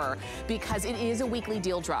offer because it is a weekly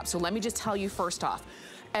deal drop. So let me just tell you first off,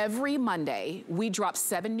 every Monday, we drop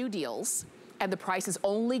 7 new deals, and the price is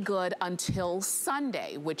only good until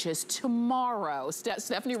Sunday, which is tomorrow.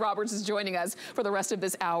 Stephanie Roberts is joining us for the rest of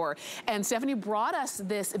this hour. And Stephanie brought us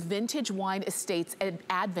this Vintage Wine Estates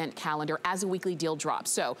Advent calendar as a weekly deal drop.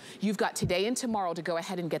 So you've got today and tomorrow to go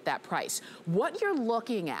ahead and get that price. What you're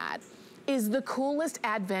looking at is the coolest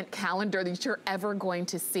Advent calendar that you're ever going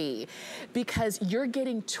to see, because you're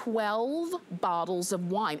getting 12 bottles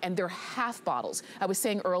of wine, and they're half bottles. I was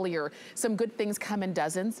saying earlier, some good things come in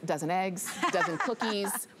dozens, dozen eggs, dozen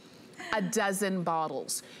cookies, a dozen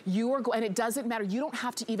bottles. And it doesn't matter, you don't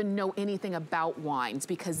have to even know anything about wines,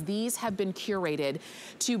 because these have been curated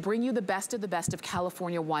to bring you the best of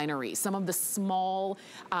California wineries. Some of the small,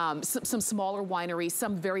 some smaller wineries,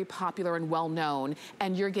 some very popular and well-known,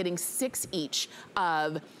 and you're getting 6 each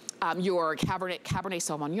of your Cabernet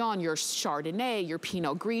Sauvignon, your Chardonnay, your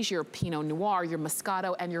Pinot Gris, your Pinot Noir, your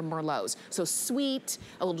Moscato, and your Merlots. So sweet,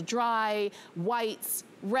 a little dry, whites,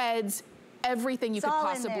 reds, everything you could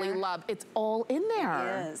possibly love. It's all in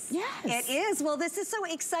there. It is. Yes. It is. Well, this is so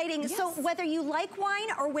exciting. Yes. So whether you like wine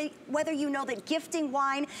or whether you know that gifting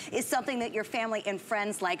wine is something that your family and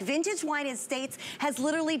friends like, Vintage Wine Estates has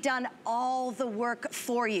literally done all the work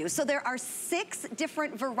for you. So there are 6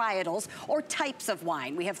 different varietals or types of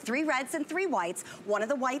wine. We have 3 reds and 3 whites. One of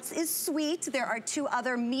the whites is sweet. There are 2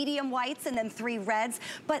 other medium whites and then 3 reds.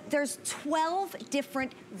 But there's 12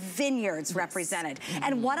 different vineyards represented.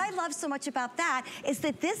 And what I love so much about that is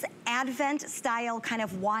that this Advent style kind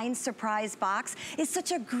of wine surprise box is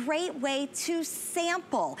such a great way to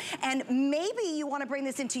sample. And maybe you want to bring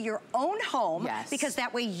this into your own home, because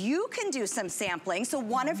that way you can do some sampling. So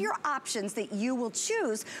one of your options that you will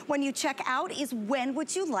choose when you check out is when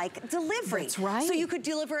would you like delivery. That's right. So you could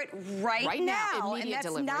deliver it right now. And that's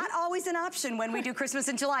not always an option when we do Christmas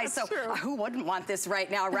in July. So who wouldn't want this right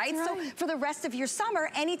now, right? So for the rest of your summer,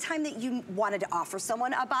 anytime that you wanted to offer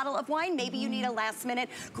someone a bottle of wine, maybe you need a last minute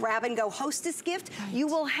grab and go hostess gift, you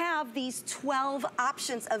will have these 12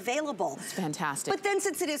 options available. It's fantastic. But then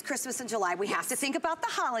since it is Christmas in July, we have to think about the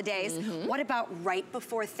holidays. What about right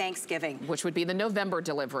before Thanksgiving? Which would be the November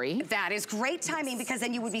delivery. That is great timing, because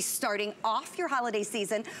then you would be starting off your holiday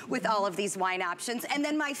season with all of these wine options. And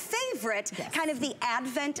then my favorite, kind of the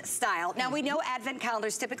Advent style. Now we know Advent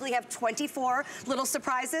calendars typically have 24 little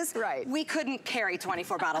surprises. Right. We couldn't carry 24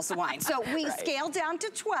 24 bottles of wine. So we scaled down to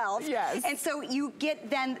 12. Yes. And so you get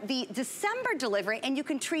then the December delivery, and you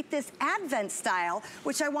can treat this Advent style,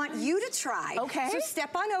 which I want you to try. Okay. So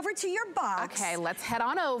step on over to your box. Okay, let's head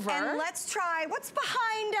on over. And let's try what's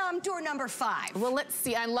behind door number 5. Well, let's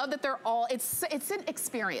see. I love that they're all, it's an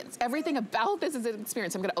experience. Everything about this is an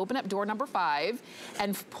experience. I'm gonna open up door number 5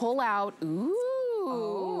 and pull out, ooh.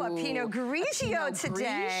 Oh, a Pinot Grigio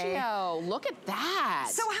today. Grigio. Look at that.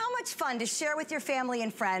 So how much fun to share with your family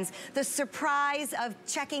and friends the surprise of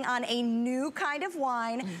checking on a new kind of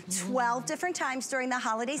wine 12 different times during the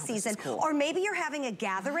holiday season. Cool. Or maybe you're having a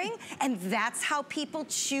gathering and that's how people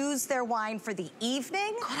choose their wine for the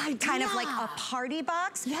evening. Good idea. Kind of like a party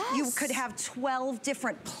box. Yes. You could have 12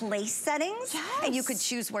 different place settings. Yes. And you could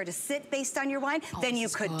choose where to sit based on your wine. Then you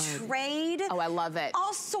could trade. Oh, I love it.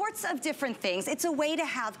 All sorts of different things. It's a way to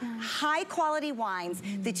have high quality wines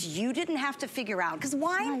that you didn't have to figure out, because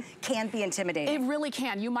wine can be intimidating. It really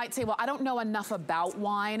can. You might say, well, I don't know enough about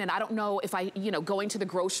wine, and I don't know if I, going to the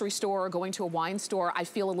grocery store or going to a wine store, I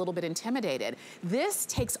feel a little bit intimidated. This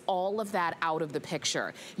takes all of that out of the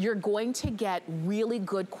picture. You're going to get really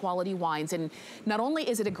good quality wines, and not only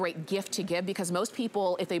is it a great gift to give, because most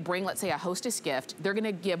people, if they bring, let's say, a hostess gift, they're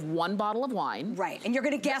gonna give 1 bottle of wine. Right, and you're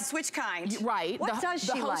gonna guess which kind. Right. What does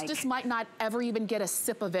she like? The hostess might not ever even get a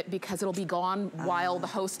sip of it because it'll be gone while the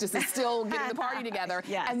hostess is still getting the party together,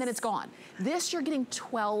 and then it's gone. This, you're getting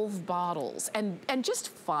 12 bottles, and just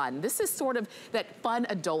fun. This is sort of that fun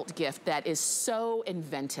adult gift that is so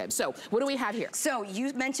inventive. So, what do we have here? So,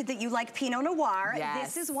 you mentioned that you like Pinot Noir.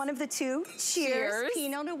 Yes. This is one of the 2 Cheers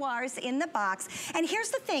Pinot Noirs in the box. And here's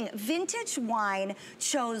the thing, Vintage Wine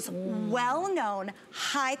chose well-known,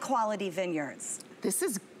 high-quality vineyards. This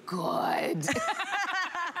is good.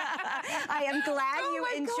 I am glad you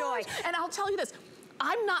enjoy. And I'll tell you this,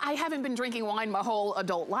 I haven't been drinking wine my whole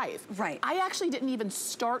adult life. Right. I actually didn't even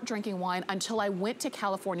start drinking wine until I went to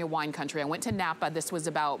California wine country. I went to Napa, this was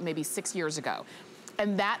about maybe 6 years ago.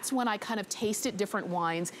 And that's when I kind of tasted different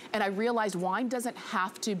wines, and I realized wine doesn't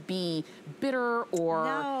have to be bitter, or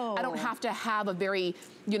I don't have to have a very,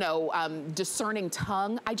 discerning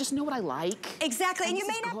tongue. I just know what I like. Exactly, and you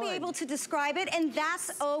may not be able to describe it, and that's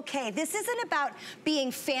okay. This isn't about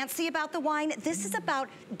being fancy about the wine. This is about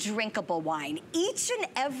drinkable wine. Each and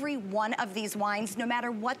every one of these wines, no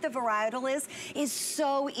matter what the varietal is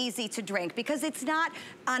so easy to drink, because it's not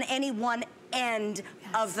on any one end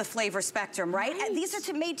of the flavor spectrum, right? These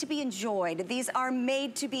are made to be enjoyed. These are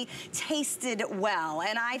made to be tasted well.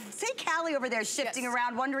 And I see Callie over there shifting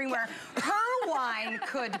around, wondering where her wine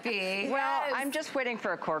could be. Well, I'm just waiting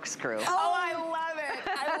for a corkscrew. Oh, I love it.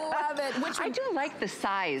 I love it. I do like the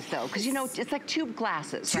size, though, because, it's like 2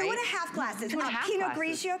 glasses, right? 2.5 glasses. 2.5 Pinot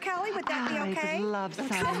Grigio, Callie, would that be okay? I love some.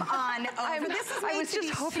 Come on over. This is made to be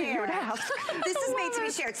hoping you would ask. This is made to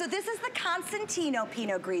be shared. So this is the Constantino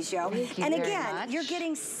Pinot Grigio. And again, you're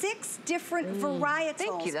getting 6 different varietals.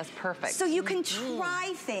 Thank you, that's perfect. So you can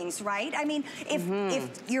try things, right? I mean, if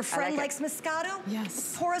your friend likes Moscato,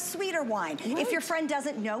 pour a sweeter wine. If your friend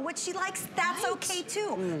doesn't know what she likes, that's okay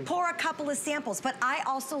too. Pour a couple of samples. But I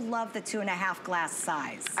also love the 2.5 glass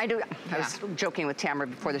size. I do. I was joking with Tamara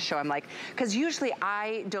before the show. I'm like, because usually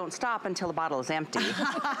I don't stop until the bottle is empty.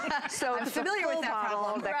 So I'm familiar with that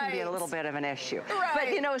problem. That can be a little bit of an issue.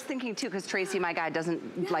 But I was thinking too, because Tracy, my guy,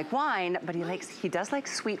 doesn't like wine, but he does like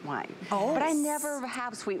sweet wine. But I never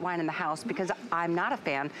have sweet wine in the house because I'm not a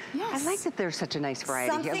fan. I like that there's such a nice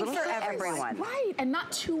variety here. Something for everyone. Right, and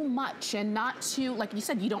not too much, and not too, like you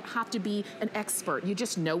said, you don't have to be an expert. You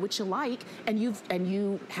just know what you like, and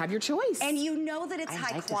you have your choice. And you know that it's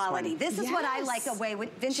high quality. This is what I like, a way when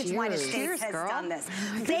Vintage Wine Estates has done this.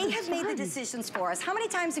 They have made the decisions for us. How many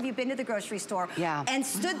times have you been to the grocery store and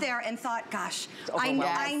stood there and thought, gosh,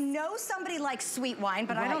 I know somebody likes sweet wine,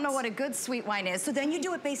 but I don't know what a good sweet wine is. So then you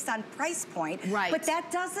do it based on price point. But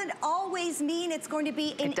that doesn't always mean it's going to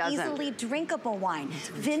be an easily drinkable wine.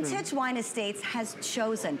 Vintage Wine Estates has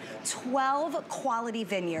chosen 12 quality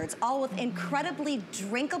vineyards, all with incredibly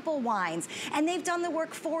drinkable wines, and they've done the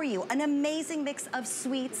work for you. An amazing mix of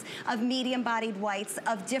sweets, of medium-bodied whites,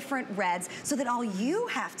 of different reds, so that all you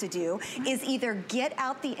have to do is either get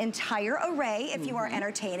out the entire array if you are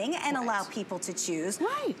entertaining and allow people to choose,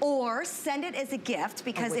 or send it as a gift,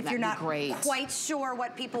 because if you're not quite sure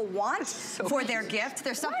what people want for their gift,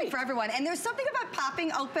 there's something for everyone. And there's something about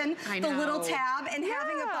popping open the little tab and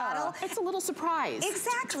having a bottle. It's a little surprise.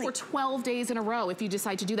 Exactly. For 12 days in a row, if you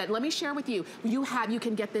decide to do that. Let me share with you, you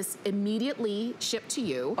can get this immediately shipped to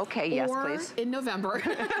you. Okay, yes, please. In November.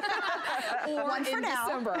 Or one for in now.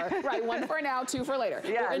 December. Right, one for now, two for later.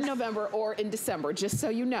 Yes. Or in November or in December, just so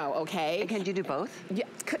you know, okay? And can you do both? Yeah.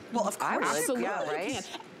 Well, of course. Absolutely. Yeah, right?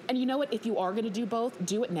 Can. And you know what? If you are going to do both,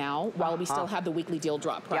 do it now while we still have the weekly deal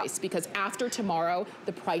drop price. Because after tomorrow,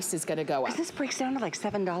 the price is going to go up. This breaks down to like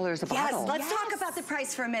 $7 a bottle. Yes, let's talk about the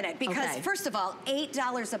price for a minute. Because first of all,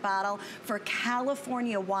 $8 a bottle for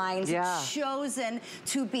California wines chosen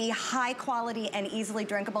to be high quality and easily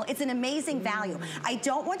drinkable. It's an amazing value. I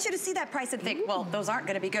don't want you to see that price and think, well, those aren't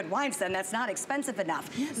going to be good wines, then that's not expensive enough.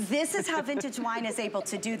 This is how Vintage Wine is able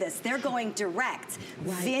to do this. They're going direct,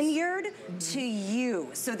 vineyard to you.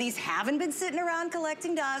 So these haven't been sitting around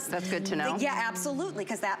collecting dust. That's good to know. Yeah, absolutely,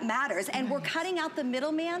 because that matters. And we're cutting out the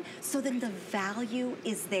middleman so then the value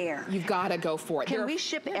is there. You've got to go for it. Can we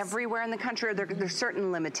ship everywhere in the country, or there's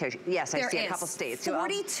certain limitations? Yes, I see a couple states.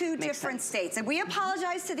 42 different states. And we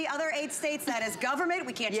apologize to the other 8 states. That is government.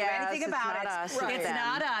 We can't do anything about it. Us, it's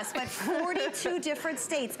not us. But 42 different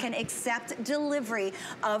states can accept delivery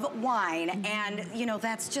of wine. And, you know,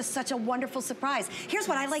 that's just such a wonderful surprise. Here's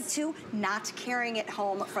what I like, too. Not carrying it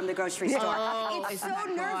home from the grocery store. It's so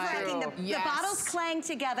nerve-wracking. The bottles clang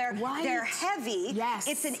together. They're heavy.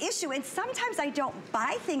 It's an issue. And sometimes I don't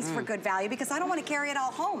buy things for good value because I don't want to carry it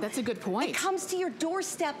all home. That's a good point. It comes to your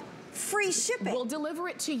doorstep. Free shipping. We'll deliver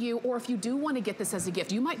it to you, or if you do want to get this as a gift,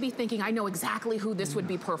 you might be thinking, I know exactly who this would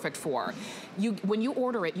be perfect for. When you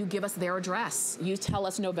order it, you give us their address. You tell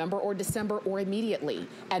us November or December or immediately,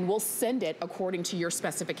 and we'll send it according to your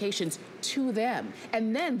specifications to them.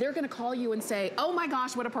 And then they're going to call you and say, oh my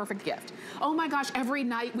gosh, what a perfect gift. Oh my gosh, every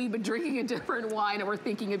night we've been drinking a different wine and we're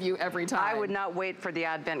thinking of you every time. I would not wait for the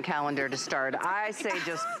Advent calendar to start. I say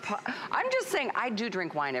I'm just saying I do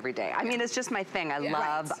drink wine every day. I mean, it's just my thing. I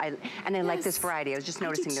love, and I like this variety. I was just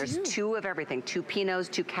noticing there's 2 of everything. 2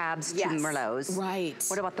 Pinots, 2 Cabs, 2 Merlots. Right.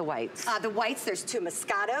 What about the whites? The whites, there's 2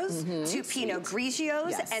 Moscatos, 2 Pinot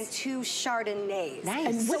Grigios, and 2 Chardonnays. Nice.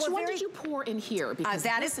 And which one did you pour in here? Because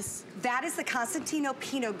that is the Constantino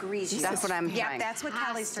Pinot Grigio. That's what I'm trying. Yeah, that's what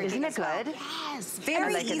Callie's drinking. Isn't it good? Yes.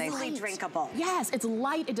 Very easily drinkable. Yes, it's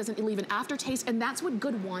light. It doesn't leave an aftertaste, and that's what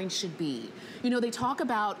good wine should be. You know, they talk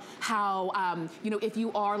about how, you know, if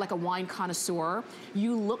you are like a wine connoisseur,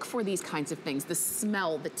 you look for these kinds of things, the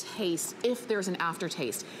smell, the taste, if there's an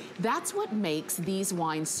aftertaste. That's what makes these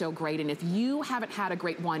wines so great. And if you haven't had a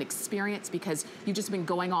great wine experience because you've just been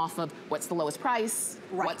going off of what's the lowest price,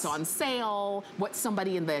 what's on sale, what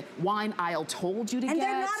somebody in the wine aisle told you to get. And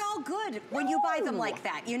they're not all good when you buy them like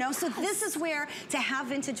that, you know? So this is where to have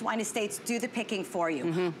Vintage Wine Estates do the picking for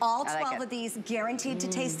you. All 12 of these guaranteed to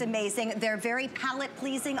taste amazing. They're very palate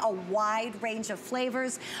pleasing, a wide range of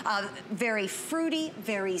flavors, very fruity,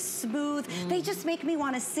 very smooth. They just make me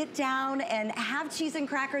want to sit down and have cheese and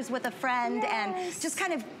crackers with a friend and just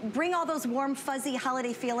kind of bring all those warm, fuzzy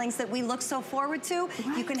holiday feelings that we look so forward to.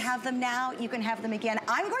 You can have them now, you can have them again.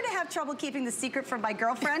 I'm going to have trouble keeping the secret from my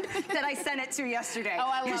girlfriend that I sent it to yesterday. Oh,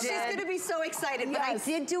 I love it. She's going to be so excited, but I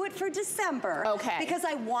did do it for December. Because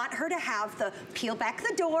I want her to have the peel back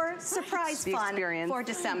the door surprise fun for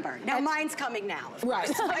December. Now mine's coming now. Right.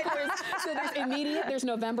 So there's immediate, there's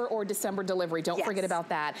November or December delivery. Don't forget about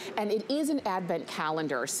that. And it is an Advent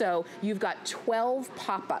calendar. So you've got 12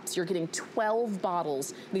 pop-ups. You're getting 12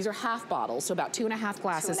 bottles. These are half bottles, so about 2.5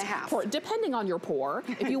 glasses. 2.5. Depending on your pour.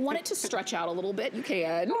 If you want it to stretch out a little bit, you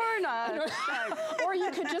can. Or not. Or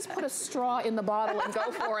you could just put a straw in the bottle and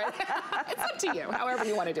go for it. It's up to you, however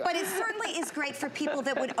you want to do it. But it certainly is great for people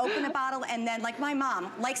that would open a bottle and then, like my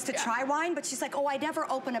mom, likes to try wine, but she's like, oh, I never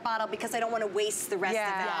open a bottle because I don't want to waste the rest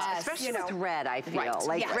of it. Especially with red, I feel.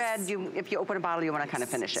 Like red, if you open a bottle, you want to kind of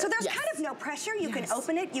finish it. So there's kind of no pressure. You can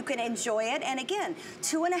open it, you can enjoy it. And again,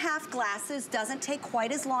 2.5 glasses doesn't take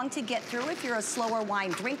quite as long to get through if you're a slower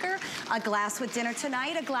wine drinker. A glass with dinner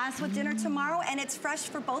tonight, a glass with dinner tomorrow, and it's fresh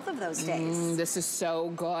for both of those days. This is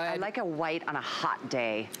so good. I like a white on a hot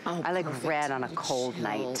day. I like red on a cold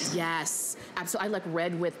night. Yes, absolutely. I like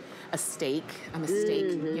red with a steak. I'm a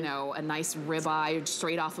steak, you know, a nice ribeye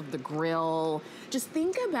straight off of the grill. Just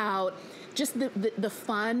think about just the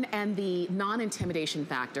fun and the non-intimidation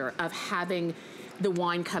factor of having the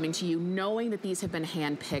wine coming to you, knowing that these have been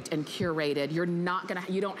hand-picked and curated. You're not gonna,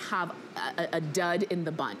 you don't have a dud in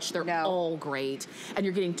the bunch. They're all great. And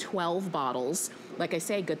you're getting 12 bottles. Like I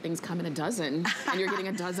say, good things come in a dozen, and you're getting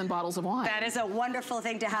a dozen bottles of wine. That is a wonderful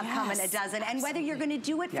thing to have come in a dozen. And whether you're gonna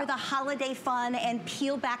do it for the holiday fun and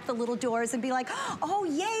peel back the little doors and be like, oh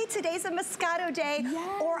yay, today's a Moscato day.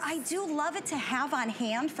 Or I do love it to have on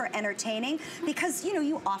hand for entertaining, because you know,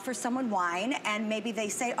 you offer someone wine and maybe they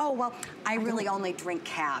say, oh, well, I really only drink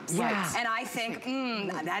cabs. And I think,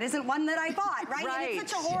 that isn't one that I bought, right? And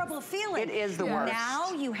it's such a horrible feeling. It is the worst.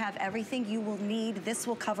 Now you have everything you will need. This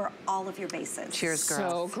will cover all of your bases. Cheers,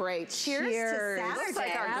 girls. So great. Cheers to Saturday. Looks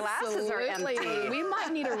like our glasses are empty. We might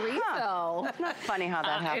need a refill. That's not funny how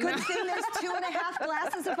that happens. Good thing there's 2.5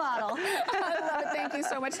 glasses a bottle. I love it. Thank you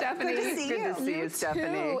so much, Stephanie. Good to see you. Good to see you,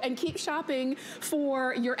 Stephanie. And keep shopping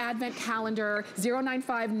for your advent calendar,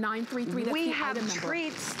 095-933. We have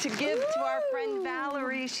treats to give to our friend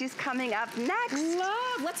Valerie. She's coming up next.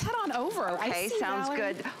 Love. Let's head on over. Okay, sounds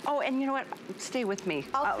good. Oh, and you know what? Stay with me.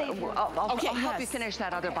 I'll save you. I'll help you finish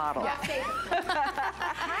that other bottle.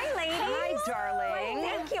 Hi, ladies. Hi, darling.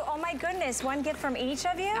 Thank you. Oh, my goodness. One gift from each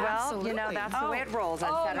of you? Well, you know, that's the way it rolls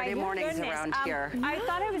on Saturday mornings around here. I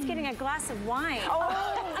thought I was getting a glass of wine.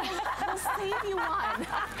 We'll save you one.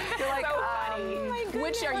 You're like, so funny.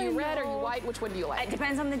 Which are you, red or you white? Which one do you like? It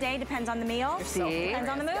depends on the day, depends on the meal. Depends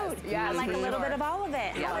on the mood. I like a little bit of all of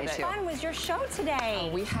it. Yeah, How much fun was your show today?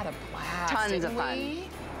 We had a blast. Tons of fun.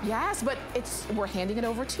 Yes, but we're handing it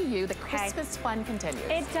over to you. The Christmas fun continues.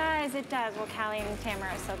 It does, it does. Well, Callie and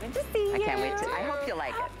Tamara, so good to see you. I can't wait to. I hope you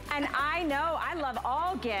like it. And I know I love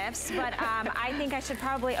all gifts, but I think I should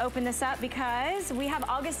probably open this up because we have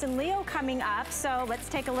August and Leo coming up. So let's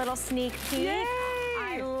take a little sneak peek. Yay!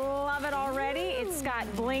 I love it already. It's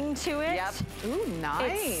got bling to it. Yep. Ooh,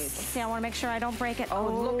 nice. See, I want to make sure I don't break it. Oh,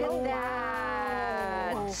 look at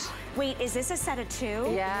that. Wait, is this a set of 2?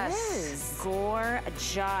 Yes.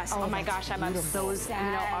 Gorgeous. Oh my gosh, I'm obsessed. You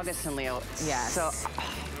know, August and Leo. Yes. So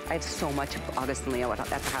I have so much of August and Leo at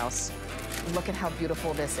the house. Look at how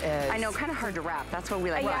beautiful this is. I know, kind of hard to wrap. That's what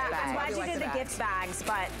we like. I'm glad you did the gift bags,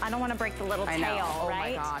 but I don't want to break the little tail, right? Oh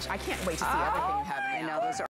my gosh, I can't wait to see everything you have in there. I know, those are